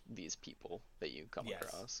of these people that you come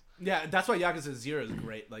across. Yeah, that's why Yakuza 0 is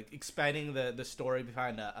great. Like expanding the story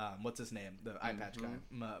behind what's his name, the eye patch guy,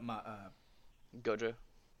 Gojo.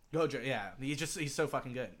 Gojo. Yeah, he's so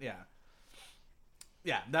fucking good.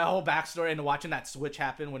 Yeah, that whole backstory and watching that switch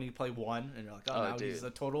happen when you play 1, and you're like, oh, now dude. he's a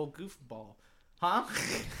total goofball, huh?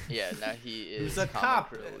 Yeah, now he is He's a comic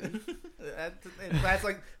cop. relief. That's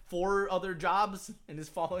like 4 other jobs and is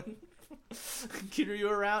following Kiryu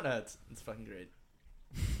around. It's fucking great.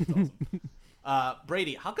 It's awesome.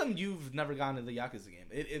 Brady, how come you've never gone to the Yakuza game?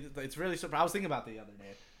 It's really surprising. I was thinking about it the other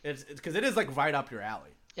day. It's because it is like right up your alley.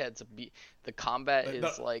 Yeah, the combat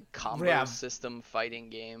is like combo system fighting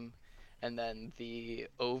game, and then the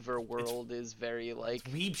overworld is very like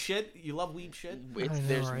weeb shit. You love weeb shit.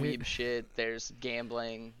 There's weeb shit. There's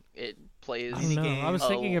gambling. It plays. I don't know. I was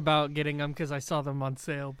thinking about getting them because I saw them on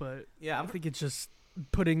sale, but yeah, I think it's just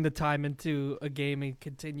putting the time into a game and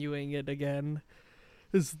continuing it again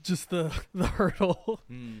is just the hurdle.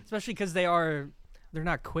 Especially because they're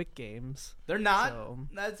not quick games. They're not. So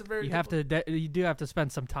That's a very. You do have to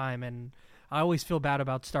spend some time, and I always feel bad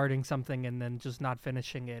about starting something and then just not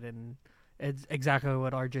finishing it. And it's exactly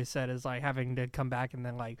what RJ said, is like having to come back and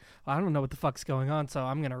then like, I don't know what the fuck's going on, so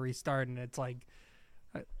I'm gonna restart. And it's like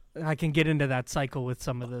I can get into that cycle with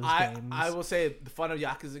some of those games. I will say the fun of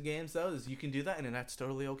Yakuza games though is you can do that, and that's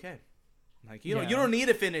totally okay. Like you don't need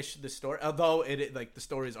to finish the story, although it like the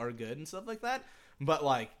stories are good and stuff like that. But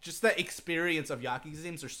like just the experience of Yakuza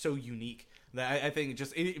games are so unique that I think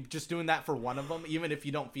just doing that for one of them, even if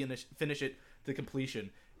you don't finish it to completion,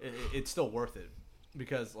 it's still worth it,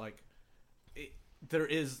 because like there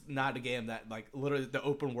is not a game that like literally the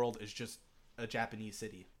open world is just a Japanese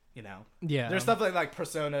city. You know, there's stuff like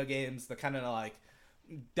Persona games that kind of like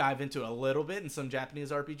dive into a little bit in some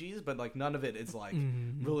Japanese RPGs, but like none of it is like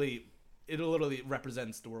really. It literally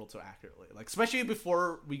represents the world so accurately. Like especially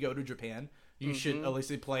before we go to Japan, you should at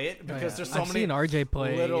least play it, because there's so I've many seen RJ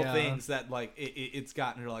play, little things that like it's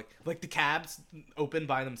gotten like the cabs open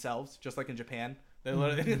by themselves, just like in Japan. They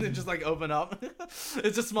literally they just like open up.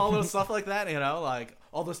 It's just small little stuff like that, you know, like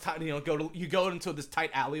all those tight, you go into this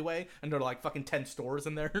tight alleyway and there are like fucking 10 stores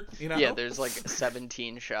in there, you know. Yeah, there's like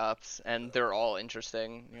 17 shops and they're all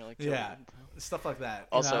interesting. You're like, stuff like that.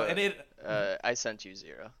 Also, you know? I sent you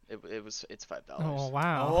 0. It's $5. Oh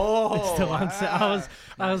wow! Oh, it's still on sale. I was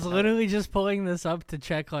Nice. literally just pulling this up to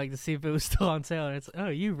check, like, to see if it was still on sale. And it's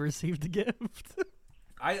you received a gift.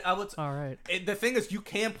 I would. All right. The thing is, you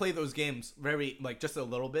can play those games very like just a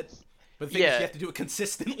little bit, but the thing is, you have to do it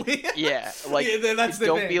consistently. Yeah, like that's the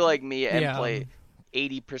don't thing. be like me and play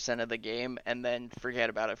 80% of the game and then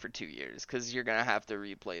forget about it for 2 years, because you're gonna have to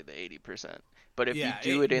replay the 80%. But if you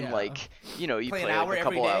do it in like, you play an hour like a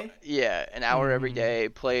couple every day? hours, an hour every day,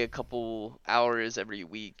 play a couple hours every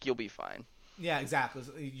week, you'll be fine. Yeah, exactly.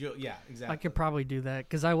 Exactly. I could probably do that,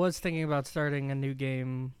 because I was thinking about starting a new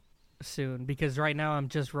game soon, because right now I'm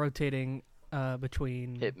just rotating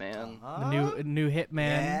between Hitman. the new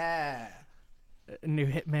Hitman, new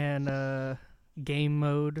Hitman game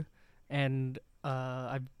mode, and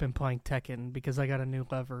I've been playing Tekken because I got a new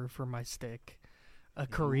lever for my stick. a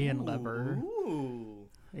Korean lever. Ooh.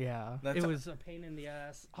 Yeah, it was a pain in the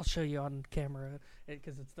ass. I'll show you on camera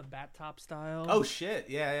because it's the bat top style. Oh shit!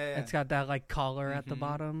 Yeah. It's got that like collar at the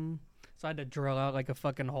bottom, so I had to drill out like a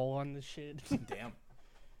fucking hole on this shit. Damn.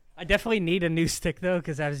 I definitely need a new stick though,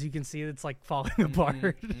 because as you can see, it's like falling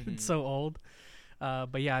apart. It's so old.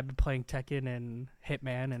 But yeah, I've been playing Tekken and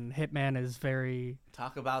Hitman is very...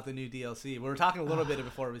 Talk about the new DLC. We were talking a little bit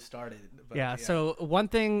before we started. But yeah, so one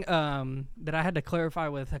thing that I had to clarify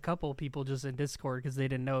with a couple people just in Discord, because they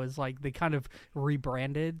didn't know, is like they kind of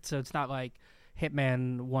rebranded. So it's not like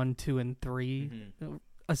Hitman 1, 2, and 3.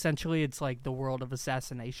 Essentially, it's like the world of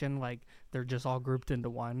assassination. Like they're just all grouped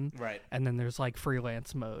into one. Right. And then there's like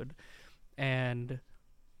freelance mode. And...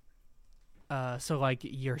 so like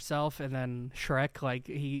yourself and then Shrek, like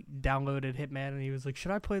he downloaded Hitman and he was like,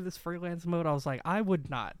 should I play this freelance mode? I was like, I would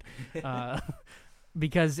not,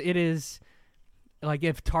 because it is like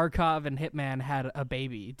if Tarkov and Hitman had a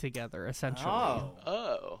baby together, essentially.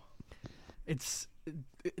 Oh. It's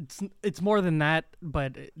more than that,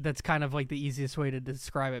 but that's kind of like the easiest way to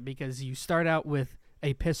describe it, because you start out with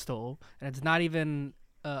a pistol and it's not even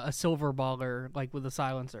a silver baller like with a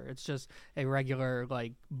silencer. It's just a regular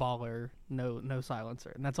like baller, no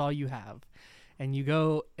silencer, and that's all you have. And you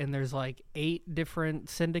go and there's like 8 different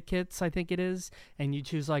syndicates, I think it is, and you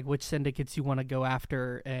choose like which syndicates you want to go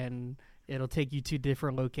after, and it'll take you to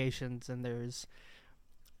different locations, and there's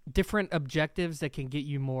different objectives that can get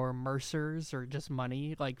you more mercers or just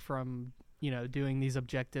money, like from doing these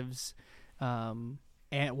objectives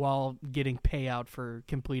and while getting payout for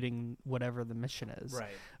completing whatever the mission is.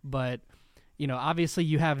 Right. But, obviously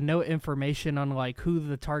you have no information on like who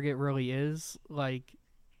the target really is, like,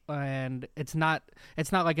 and it's not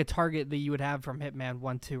like a target that you would have from Hitman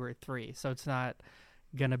 1, 2, or 3. So it's not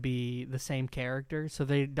gonna be the same character. So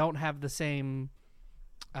they don't have the same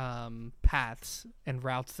paths and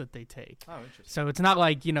routes that they take. Oh, interesting. So it's not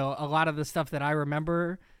like, a lot of the stuff that I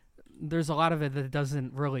remember, there's a lot of it that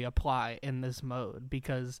doesn't really apply in this mode,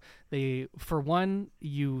 because for one,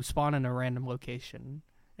 you spawn in a random location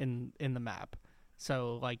in the map.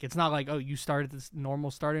 So like it's not like, oh, you start at this normal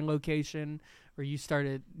starting location, or you start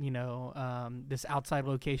at this outside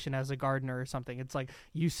location as a gardener or something. It's like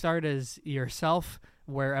you start as yourself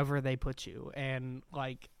wherever they put you. And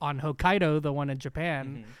like on Hokkaido, the one in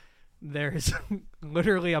Japan, there's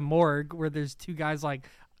literally a morgue where there's 2 guys like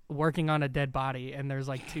working on a dead body, and there's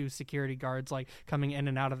like 2 security guards like coming in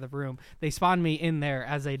and out of the room. They spawned me in there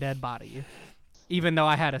as a dead body, even though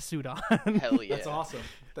I had a suit on. Hell yeah. That's awesome.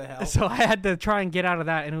 What the hell? So I had to try and get out of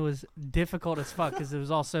that, and it was difficult as fuck, because it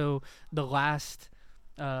was also the last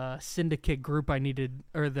syndicate group I needed,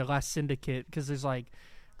 or the last syndicate, because there's like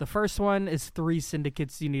the first one is 3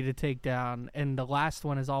 syndicates you need to take down, and the last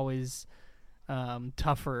one is always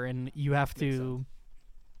tougher, and you have to...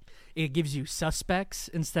 It gives you suspects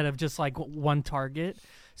instead of just like one target.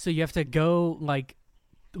 So you have to go like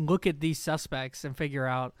look at these suspects and figure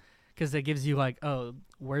out, because it gives you like, oh,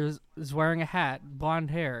 is wearing a hat, blonde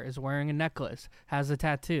hair, is wearing a necklace, has a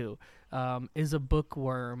tattoo, is a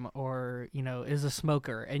bookworm, or is a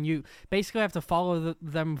smoker. And you basically have to follow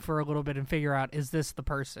them for a little bit and figure out, is this the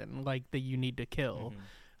person like that you need to kill?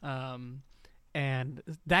 And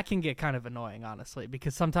that can get kind of annoying, honestly,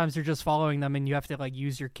 because sometimes you're just following them and you have to like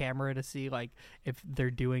use your camera to see like if they're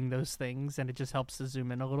doing those things, and it just helps to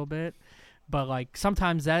zoom in a little bit. But like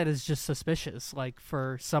sometimes that is just suspicious, like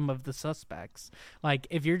for some of the suspects. Like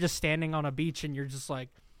if you're just standing on a beach and you're just like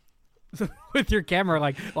with your camera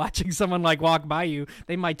like watching someone like walk by you,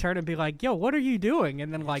 they might turn and be like, yo, what are you doing?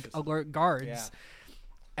 And then like alert guards. Yeah.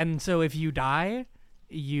 And so if you die,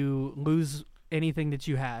 you lose anything that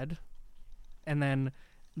you had. And then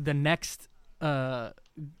the next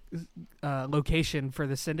location for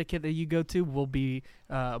the syndicate that you go to will be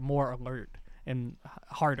more alert and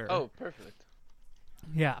harder. Oh, perfect.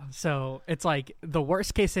 Yeah, so it's like the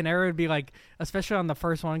worst case scenario would be like, especially on the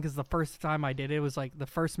first one, because the first time I did it was like the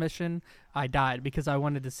first mission I died because I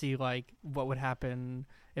wanted to see like what would happen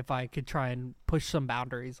if I could try and push some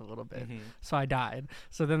boundaries a little bit. So I died.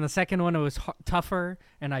 So then the second one, it was tougher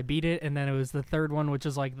and I beat it, and then it was the third one, which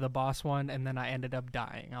is like the boss one, and then I ended up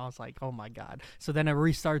dying. I was like, oh my god. So then it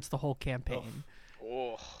restarts the whole campaign.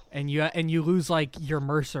 Oh. And you lose like your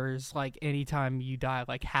mercers like anytime you die,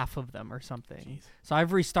 like half of them or something. Jeez. So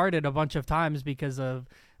I've restarted a bunch of times because of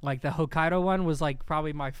like the Hokkaido one was like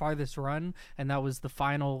probably my farthest run, and that was the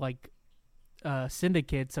final like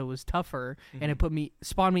syndicate, so it was tougher, and it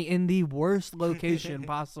spawned me in the worst location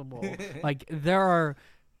possible. Like there are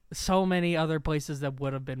so many other places that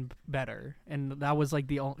would have been better, and that was like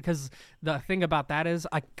the only, because the thing about that is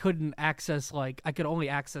I could only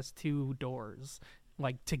access 2 doors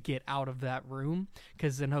like to get out of that room,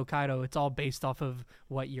 because in Hokkaido it's all based off of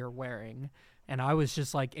what you're wearing. And I was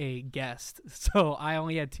just like a guest, so I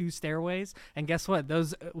only had 2 stairways. And guess what?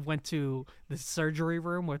 Those went to the surgery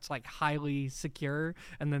room, where it's like highly secure,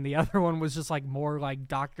 and then the other one was just like more like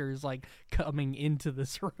doctors like coming into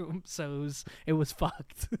this room. So it was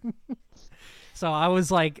fucked. So I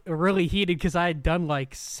was like really heated because I had done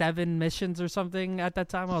like 7 missions or something at that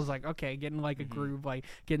time. I was like, okay, getting like a groove, like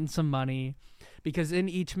getting some money, because in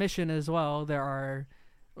each mission as well, there are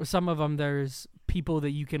some of them. There's people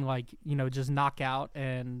that you can like, you know, just knock out,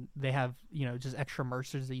 and they have, you know, just extra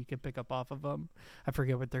mercers that you can pick up off of them. I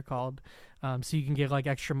forget what they're called. So you can get like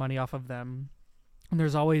extra money off of them. And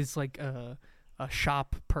there's always like a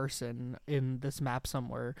shop person in this map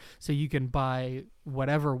somewhere, so you can buy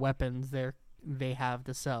whatever weapons they have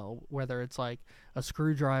to sell, whether it's like a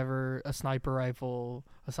screwdriver, a sniper rifle,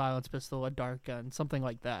 a silenced pistol, a dart gun, something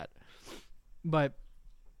like that. But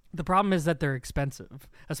the problem is that they're expensive,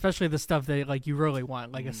 especially the stuff that like you really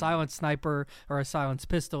want, like a silenced sniper or a silenced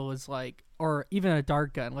pistol is like, or even a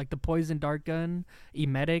dart gun, like the poison dart gun,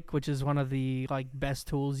 emetic, which is one of the like best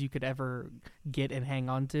tools you could ever get and hang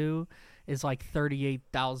on to, is like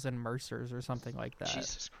 38,000 mercers or something like that.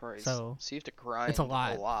 Jesus Christ! So you have to grind it's a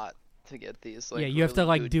lot to get these. Like, yeah, you have to really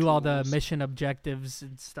like good do all the tools. mission objectives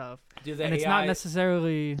and stuff, Do the and it's AI, not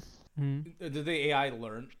necessarily. Do the AI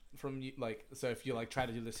learn from you? Like, so if you like try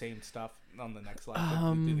to do the same stuff on the next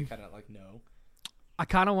level, do they kind of like know? I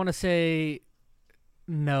kind of want to say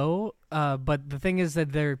no, but the thing is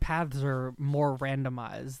that their paths are more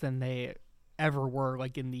randomized than they ever were,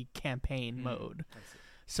 like in the campaign mode.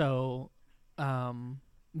 So,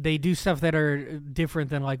 they do stuff that are different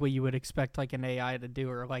than like what you would expect like an AI to do,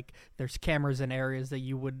 or like there's cameras in areas that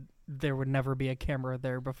there would never be a camera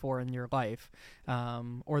there before in your life,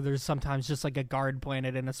 or there's sometimes just like a guard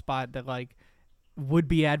planted in a spot that like would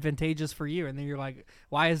be advantageous for you, and then you're like,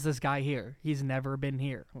 why is this guy here? He's never been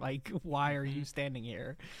here. Like, why are you standing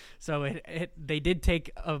here? So they did take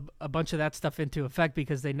a bunch of that stuff into effect,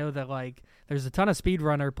 because they know that like there's a ton of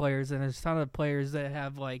speedrunner players, and there's a ton of players that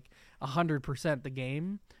have like 100% the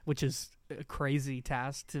game, which is a crazy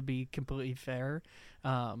task, to be completely fair.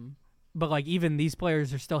 But like even these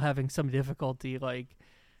players are still having some difficulty, like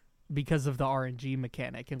because of the RNG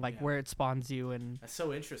mechanic and like where it spawns you. And that's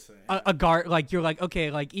so interesting. A guard, like you're like,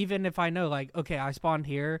 okay, like even if I know like, okay, I spawned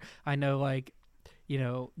here, I know like, you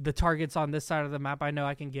know, the target's on this side of the map, I know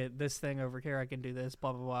I can get this thing over here, I can do this,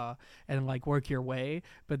 blah blah blah, and like work your way.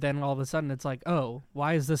 But then all of a sudden it's like, oh,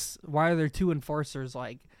 why are there 2 enforcers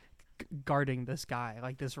like guarding this guy,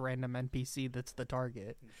 like this random NPC that's the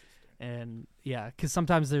target? And yeah, because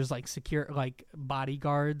sometimes there's like secure like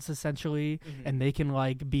bodyguards essentially, and they can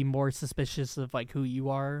like be more suspicious of like who you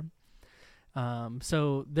are.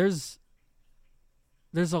 So there's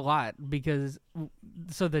a lot, because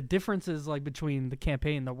so the differences like between the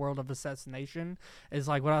campaign, the World of Assassination, is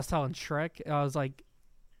like what I was telling Shrek. I was like,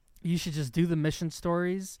 you should just do the mission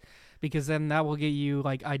stories, because then that will get you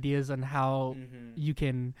like ideas on how you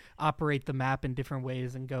can operate the map in different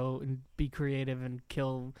ways and go and be creative and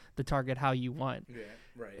kill the target how you want. Yeah,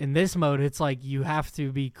 right. In this mode, it's like you have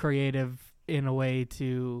to be creative in a way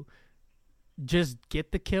to just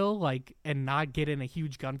get the kill, like, and not get in a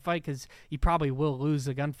huge gunfight, because you probably will lose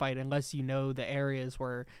a gunfight unless you know the areas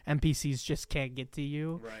where NPCs just can't get to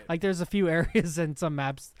you. Right. Like there's a few areas in some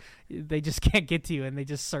maps they just can't get to you, and they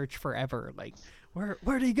just search forever. Like,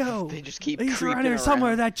 where'd he go? They just keep He's creeping around here around.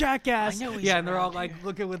 somewhere, that jackass. I know he's yeah, and they're all around like here.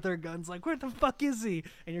 looking with their guns, like, where the fuck is he?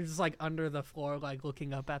 And you're just like under the floor, like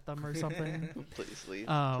looking up at them or something. Please leave.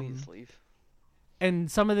 Um, Please leave.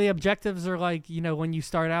 And some of the objectives are like, you know, when you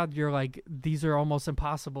start out, you're like, these are almost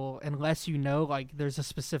impossible unless you know, like, there's a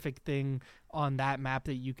specific thing on that map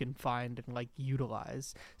that you can find and like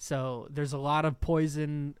utilize. So there's a lot of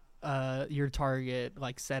poison your target,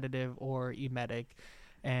 like sedative or emetic,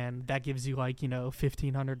 and that gives you like, you know,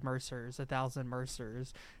 1,500 mercers, 1,000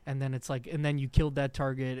 mercers, and then it's like, and then you killed that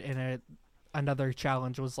target, and another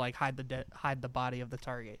challenge was like hide the body of the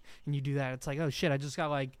target, and you do that, it's like, oh shit, I just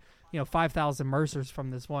got like, you know, 5,000 mercers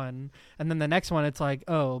from this one. And then the next one, it's like,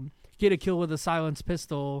 oh, get a kill with a silenced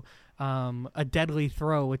pistol, a deadly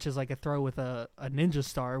throw, which is like a throw with a ninja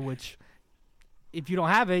star, which if you don't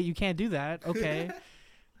have it, you can't do that. Okay.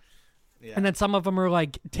 Yeah. And then some of them are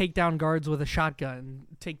like take down guards with a shotgun,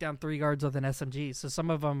 take down 3 guards with an SMG. So some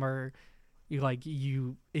of them are, if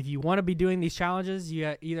you want to be doing these challenges,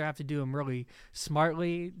 you either have to do them really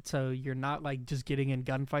smartly, so you're not like just getting in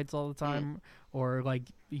gunfights all the time, or like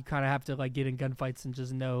you kind of have to like get in gunfights and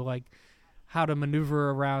just know like how to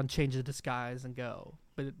maneuver around, change the disguise, and go.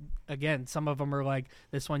 But again, some of them are like,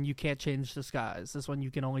 this one you can't change disguise. This one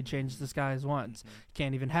you can only change disguise once. You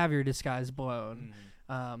can't even have your disguise blown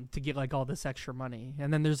to get like all this extra money.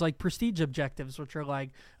 And then there's like prestige objectives, which are like,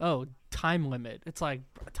 oh, time limit. It's like,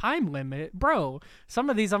 time limit? Bro, some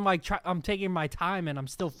of these I'm like, I'm taking my time and I'm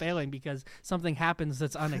still failing because something happens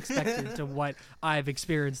that's unexpected to what I've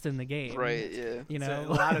experienced in the game. Right, yeah. You know,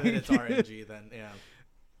 so a lot of it, it's RNG then, yeah.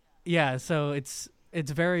 Yeah, so it's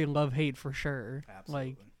very love-hate for sure.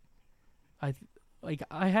 Absolutely.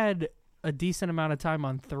 I had a decent amount of time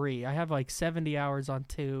on 3. I have like 70 hours on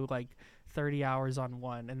 2, like 30 hours on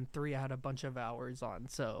 1, and 3 I had a bunch of hours on.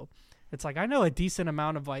 So it's like I know a decent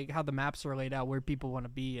amount of like how the maps are laid out, where people want to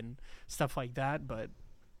be and stuff like that, but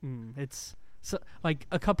it's so like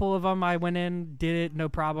a couple of them I went in, did it, no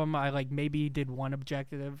problem. I like maybe did one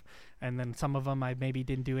objective, and then some of them I maybe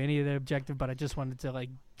didn't do any of the objective, but I just wanted to like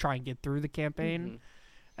try and get through the campaign.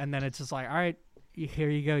 And then it's just like, all right, here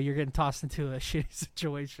you go. You're getting tossed into a shitty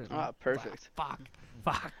situation. Ah, perfect. Fuck.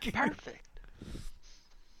 Perfect.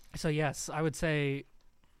 So yes, I would say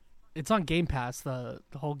it's on Game Pass, the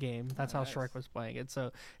whole game. That's how Nice. Shrek was playing it.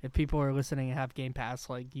 So if people are listening and have Game Pass,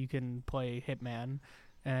 like you can play Hitman.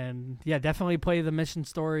 And yeah, definitely play the mission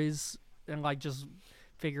stories and like just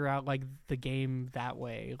figure out like the game that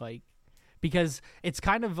way. Like, because it's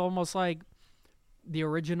kind of almost like the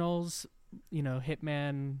originals, you know,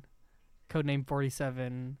 Hitman, Codename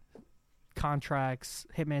 47, Contracts,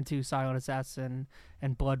 Hitman 2, Silent Assassin,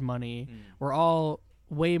 and Blood Money were all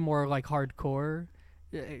way more like hardcore.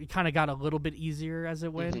 It kind of got a little bit easier as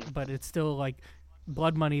it went, but it's still like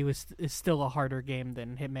Blood Money is still a harder game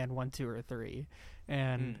than Hitman 1, 2, or 3.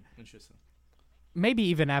 And interesting. maybe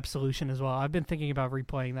even Absolution as well. I've been thinking about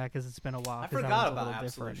replaying that because it's been a while. I 'cause that forgot one's a about little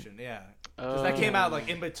Absolution. different. Yeah, because that came out like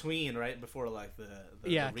in between, right before like the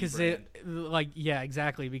Yeah, because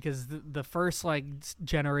exactly, because the first like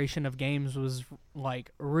generation of games was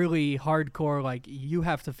like really hardcore. Like you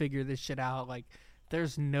have to figure this shit out. Like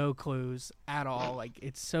there's no clues at all. Like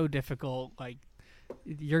it's so difficult. Like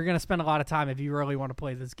you're gonna spend a lot of time if you really want to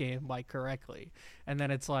play this game like correctly. And then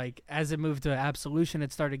it's like as it moved to Absolution,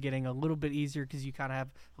 it started getting a little bit easier because you kind of have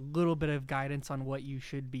a little bit of guidance on what you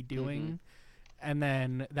should be doing. And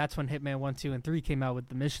then that's when Hitman 1, 2, and 3 came out with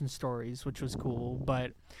the mission stories, which was cool.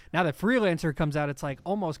 But now that Freelancer comes out, it's like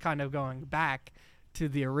almost kind of going back to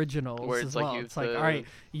the originals Where it's as like well. you It's like, have all right,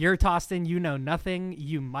 you're tossed in, you know nothing.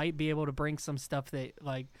 You might be able to bring some stuff that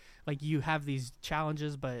like you have these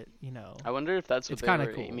challenges, but you know. I wonder if that's what It's they kinda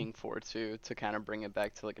were cool. aiming for too, to kind of bring it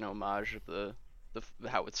back to like an homage of the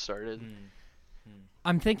how it started.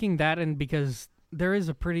 I'm thinking that, and because there is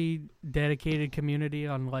a pretty dedicated community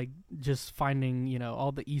on like just finding, you know,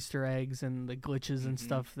 all the Easter eggs and the glitches and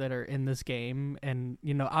stuff that are in this game. And,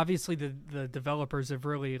 you know, obviously the developers have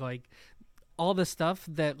really like all the stuff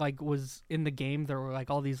that like was in the game. There were like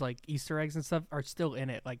all these like Easter eggs and stuff are still in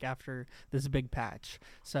it, like after this big patch.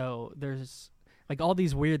 So there's like all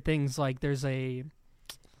these weird things. Like there's I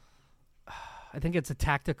think it's a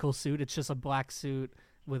tactical suit. It's just a black suit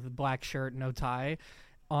with a black shirt, no tie.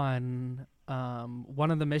 On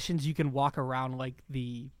one of the missions, you can walk around like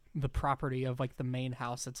the property of like the main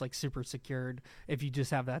house that's like super secured if you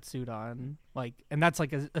just have that suit on. Like, and that's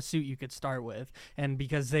like a suit you could start with, and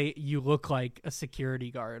because you look like a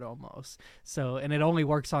security guard almost. So, and it only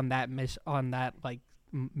works on that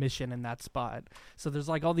mission in that spot. So there's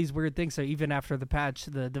like all these weird things. So even after the patch,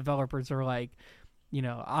 the developers are like, you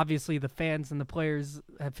know, obviously the fans and the players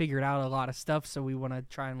have figured out a lot of stuff, so we want to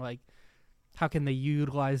try and like, how can they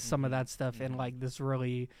utilize some of that stuff in like this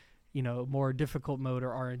really, you know, more difficult mode or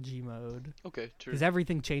RNG mode? Okay, true. Because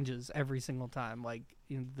everything changes every single time. Like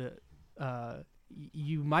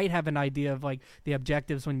you might have an idea of like the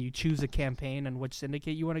objectives when you choose a campaign and which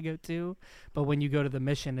syndicate you want to go to, but when you go to the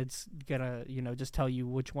mission, it's gonna, you know, just tell you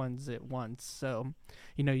which ones it wants. So,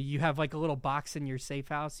 you know, you have like a little box in your safe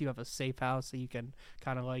house. You have a safe house so you can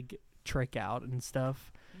kind of like trick out and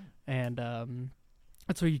stuff, and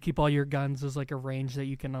that's where you keep all your guns. There's like a range that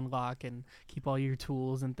you can unlock and keep all your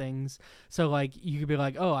tools and things. So like you could be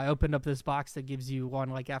like, oh, I opened up this box that gives you one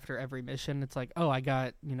like after every mission. It's like, oh, I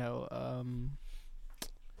got, you know,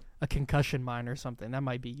 a concussion mine or something. That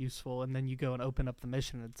might be useful. And then you go and open up the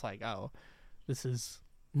mission and it's like, oh,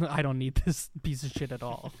 I don't need this piece of shit at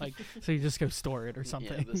all. Like, so you just go store it or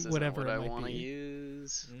something. Yeah, this isn't whatever what it I might want to be.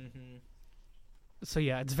 use. So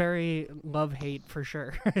yeah, it's very love-hate for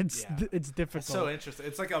sure. It's difficult. It's so interesting.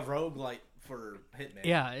 It's like a roguelike for Hitman.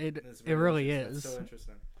 Yeah, it really is. It's so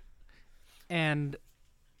interesting. And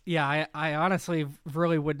yeah, I honestly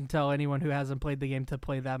really wouldn't tell anyone who hasn't played the game to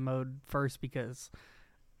play that mode first, because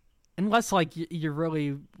unless like you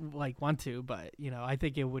really like want to, but I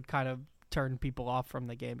think it would kind of turn people off from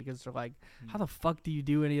the game because they're like, how the fuck do you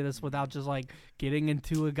do any of this without just like getting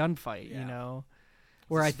into a gunfight,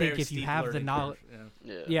 Where I think if you have the knowledge,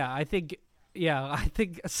 I think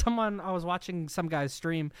I was watching some guy's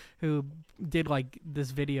stream who did like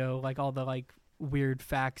this video, like all the like weird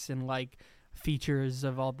facts and like features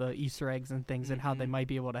of all the Easter eggs and things and how they might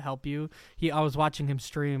be able to help you. I was watching him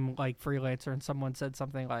stream like Freelancer, and someone said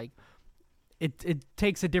something like, it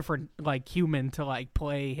takes a different like human to like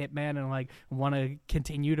play Hitman and like want to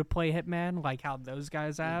continue to play Hitman like how those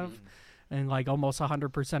guys have, and like almost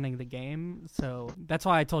 100%ing the game. So that's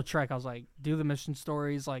why I told Trek, I was like, do the mission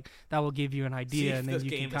stories, like that will give you an idea, and then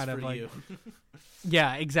you can kind of like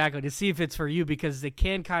yeah, exactly, to see if it's for you, because it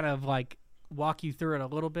can kind of like walk you through it a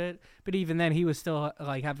little bit. But even then, he was still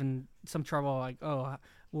like having some trouble, like, oh,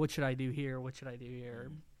 what should I do here, what should I do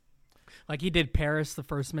here. Like he did Paris, the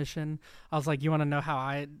first mission. I was like, you want to know how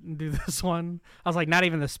I do this one? I was like, not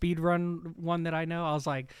even the speed run one that I know. I was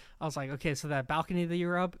like, okay, so that balcony that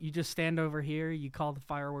you're up, you just stand over here, you call the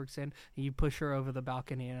fireworks in, and you push her over the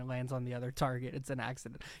balcony, and it lands on the other target. It's an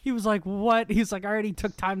accident. He was like, what? He's like, I already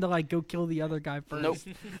took time to like go kill the other guy first.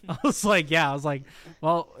 Nope. I was like, yeah. I was like,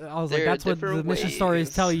 well, that's what the mission stories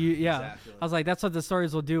tell you. Yeah. Exactly. I was like, that's what the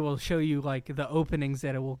stories will do. Will show you like the openings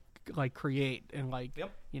that it will like create and like,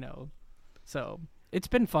 So it's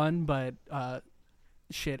been fun, but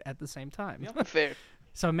shit at the same time. Yep. Fair.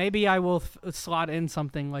 So maybe I will slot in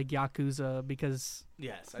something like Yakuza because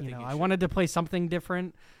I wanted to play something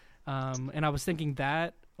different, and I was thinking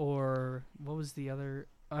that, or what was the other?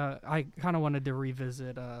 I kind of wanted to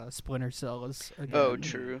revisit Splinter Cell. Again. Oh,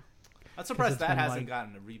 true. I'm surprised that hasn't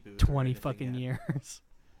gotten a reboot. 20 fucking years.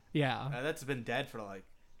 Yeah. That's been dead for like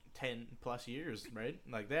 10 plus years, right?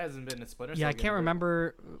 Like there hasn't been a Splinter Cell. Yeah, I can't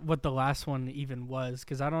remember what the last one even was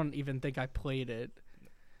because I don't even think I played it.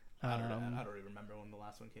 I don't know. I don't even remember when the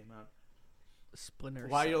last one came out. Splinter.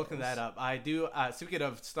 While you're looking that up, I do. Speaking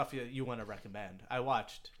of stuff you want to recommend, I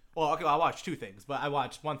watched two things, but I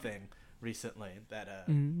watched one thing recently that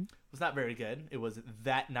was not very good. It was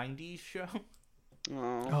That 90s Show.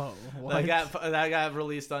 Oh, what? That got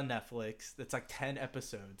released on Netflix. It's like 10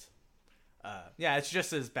 episodes. Yeah, it's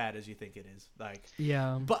just as bad as you think it is. Like,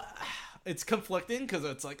 yeah, but it's conflicting because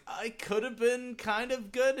it's like I could have been kind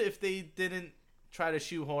of good if they didn't try to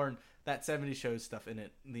shoehorn that 70s show stuff in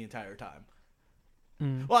it the entire time.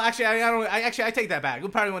 Well, actually, I take that back.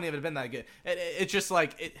 It probably wouldn't even have been that good. It's just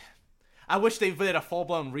like it. I wish they did a full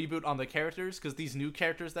blown reboot on the characters because these new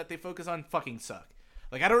characters that they focus on fucking suck.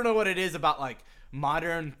 Like I don't know what it is about like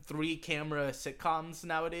modern 3-camera sitcoms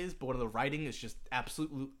nowadays, but the writing is just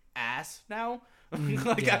absolute ass now.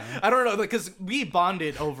 Like yeah. I don't know, because we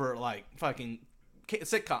bonded over like fucking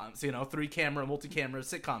sitcoms, 3-camera, multi-camera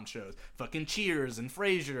sitcom shows, fucking Cheers and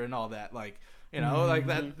Frasier and all that, like like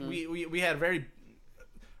that. We had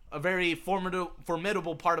a very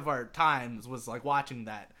formidable part of our times was like watching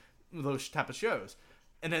those type of shows.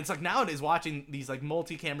 And then it's like nowadays watching these like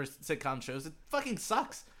multi-camera sitcom shows, it fucking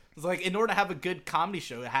sucks. It's like in order to have a good comedy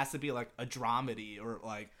show, it has to be like a dramedy or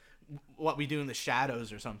like What We Do in the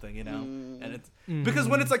Shadows or something, And it's because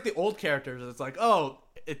when it's like the old characters, it's like, oh,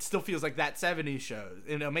 it still feels like that 70s show.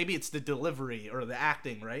 Maybe it's the delivery or the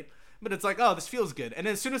acting, right? But it's like, oh, this feels good. And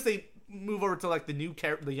then as soon as they move over to like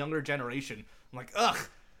the younger generation, I'm like, ugh.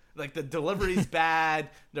 Like the delivery's bad.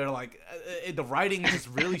 They're like the writing is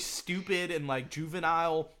really stupid and like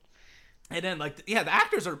juvenile. And then like the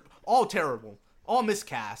actors are all terrible, all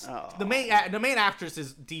miscast. Oh. The main actress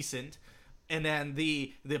is decent, and then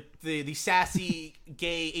the sassy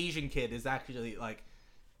gay Asian kid is actually like,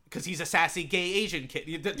 because he's a sassy gay Asian kid.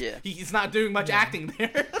 He's not doing much acting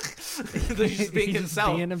there. He's just being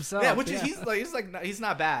himself. Yeah, which is he's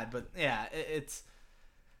not bad, but yeah,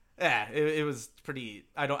 it was pretty.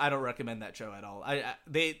 I don't recommend that show at all.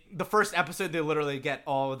 The first episode, they literally get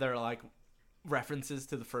all of their like references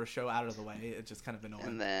to the first show out of the way. It's just kind of annoying.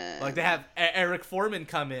 And then like they have Eric Foreman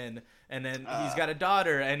come in, and then he's got a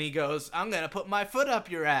daughter, and he goes, "I'm gonna put my foot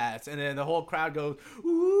up your ass," and then the whole crowd goes,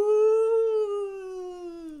 "Ooh."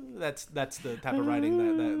 That's the type of writing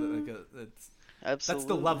that's absolutely. That's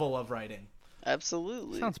the level of writing.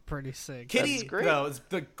 Absolutely. Sounds pretty sick. Kitty, though, is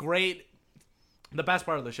the best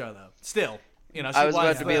part of the show, though. Still, I was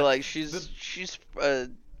about to be like, she's a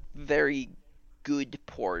very good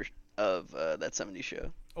part of that 70s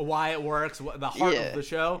show. Why it works, the heart of the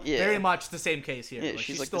show. Yeah. Very much the same case here. Yeah,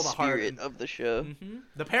 she's like still the spirit of the show. Mm-hmm.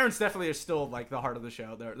 The parents definitely are still like the heart of the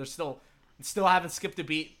show. They're still haven't skipped a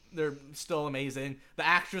beat. They're still amazing. The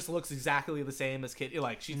actress looks exactly the same as Kitty.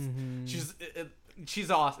 Like she's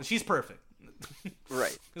awesome. She's perfect.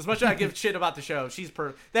 Right. As much as I give shit about the show,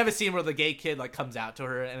 they have a scene where the gay kid like comes out to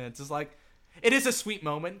her, and it's just like, it is a sweet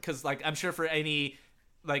moment because like I'm sure for any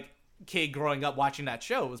like kid growing up watching that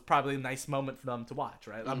show, it was probably a nice moment for them to watch,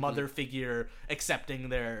 right? A mother figure accepting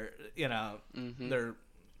their their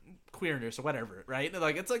queerness or whatever, right?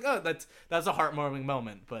 Like it's like, oh, that's a heartwarming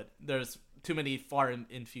moment, but there's too many far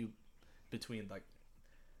and few between. Like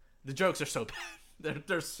the jokes are so bad.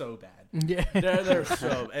 They're so bad. Yeah, they're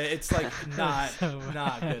so. It's like not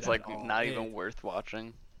good. It's like at all. not even worth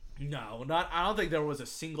watching. No, not. I don't think there was a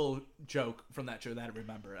single joke from that show that I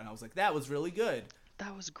remember, and I was like, that was really good.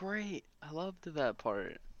 That was great. I loved that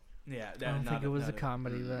part. Yeah, I don't think it was a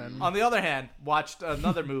comedy then. On the other hand, watched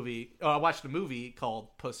another movie. I watched a movie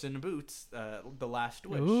called Puss in Boots: The Last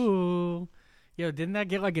Wish. Ooh. Yo, didn't that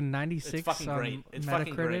get like a 96 It's fucking great. It's Metacritic?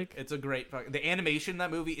 fucking great. It's a great. The animation in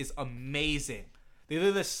that movie is amazing. They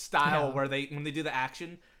do this style where when they do the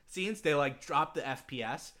action scenes, they like drop the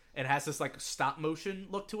FPS and it has this like stop motion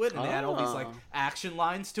look to it, and they add all these like action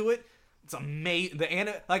lines to it. It's amazing.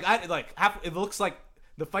 It looks like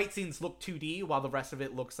the fight scenes look 2D while the rest of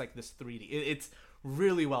it looks like this 3D. It's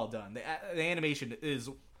really well done. The animation is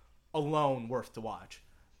alone worth to watch.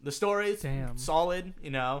 The story's solid,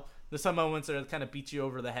 you know. There's some moments that kind of beat you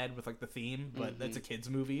over the head with like the theme, but it's a kids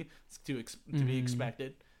movie. It's to be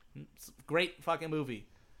expected. It's a great fucking movie.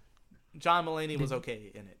 John Mulaney was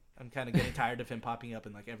okay in it. I'm kind of getting tired of him popping up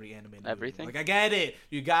in like every animated everything. Movie. Like I get it.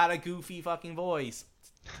 You got a goofy fucking voice.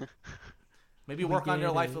 Maybe work on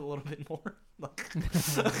your life a little bit more. Like,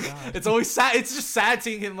 it's always sad. It's just sad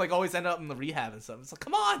seeing him like always end up in the rehab and stuff. It's like,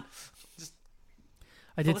 come on.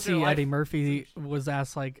 I did see Eddie Murphy was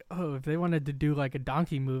asked like, oh, if they wanted to do like a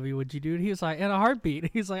donkey movie, would you do it? He was like, in a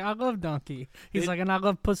heartbeat. He's like, I love donkey. He's like, and I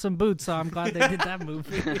love Puss in Boots, so I'm glad they did that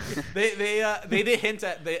movie. They did hint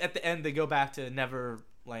at the end. They go back to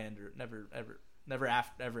Neverland or Never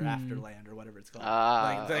Afterland or whatever it's called.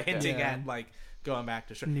 Like the hinting at like going back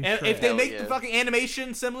to if they make the fucking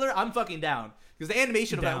animation similar, I'm fucking down. Because the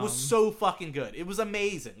animation of that was so fucking good. It was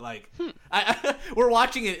amazing. Like, we're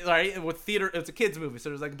watching it right with theater. It's a kids movie, so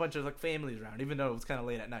there's like a bunch of like families around. Even though it was kind of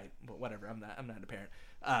late at night, but whatever. I'm not a parent.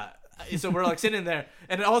 So we're like sitting there,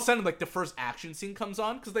 and then all of a sudden, like the first action scene comes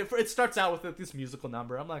on because it starts out with like, this musical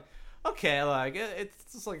number. I'm like, okay, like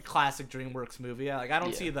it's just like a classic DreamWorks movie. Like I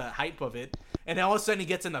don't see the hype of it, and then all of a sudden he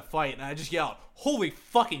gets in the fight, and I just yell, "Holy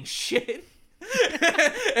fucking shit!"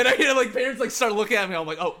 And I hear like parents like start looking at me. I'm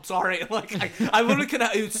like, oh, sorry. Like I literally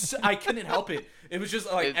couldn't. I couldn't help it. It was just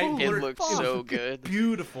like it looked so good,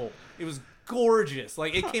 beautiful. It was gorgeous.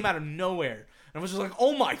 Like it came out of nowhere, and I was just like,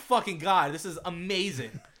 oh my fucking god, this is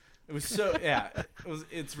amazing. It was so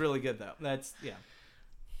It's really good though.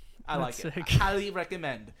 I like it. I highly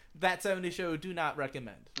recommend. That 70s Show. Do not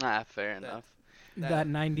recommend. Fair enough. That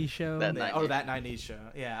 90s show. That 90s show.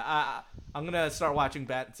 Yeah, I'm gonna start watching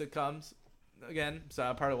bad sitcoms again, so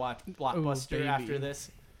I'll probably watch Blockbuster after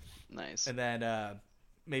this. Nice. And then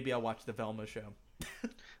maybe I'll watch the Velma show.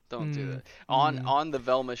 Don't do that. On the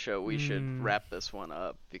Velma show, we should wrap this one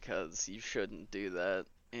up because you shouldn't do that.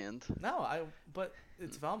 And but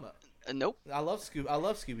it's Velma. Nope. I love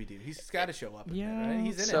Scooby Doo. He's got to show up. In there, right?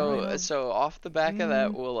 He's in it. So off the back of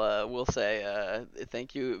that, we'll say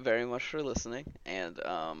thank you very much for listening, and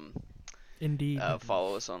indeed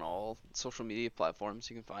follow us on all social media platforms.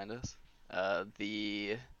 You can find us.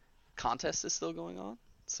 The contest is still going on,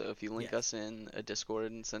 so if you link us in a Discord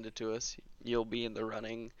and send it to us, you'll be in the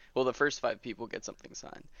running. Well, the first 5 people get something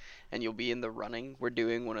signed, and you'll be in the running. We're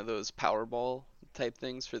doing one of those Powerball type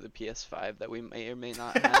things for the PS5 that we may or may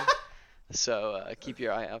not have. So keep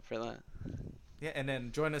your eye out for that. Yeah, and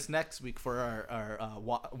then join us next week for our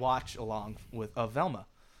watch along with Velma.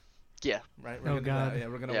 Yeah. Right. We're gonna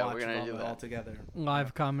watch Velma all together.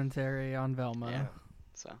 Live commentary on Velma. Yeah.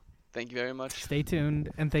 So thank you very much. Stay tuned,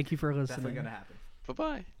 and thank you for listening. Definitely gonna happen.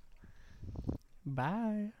 Bye-bye.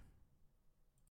 Bye.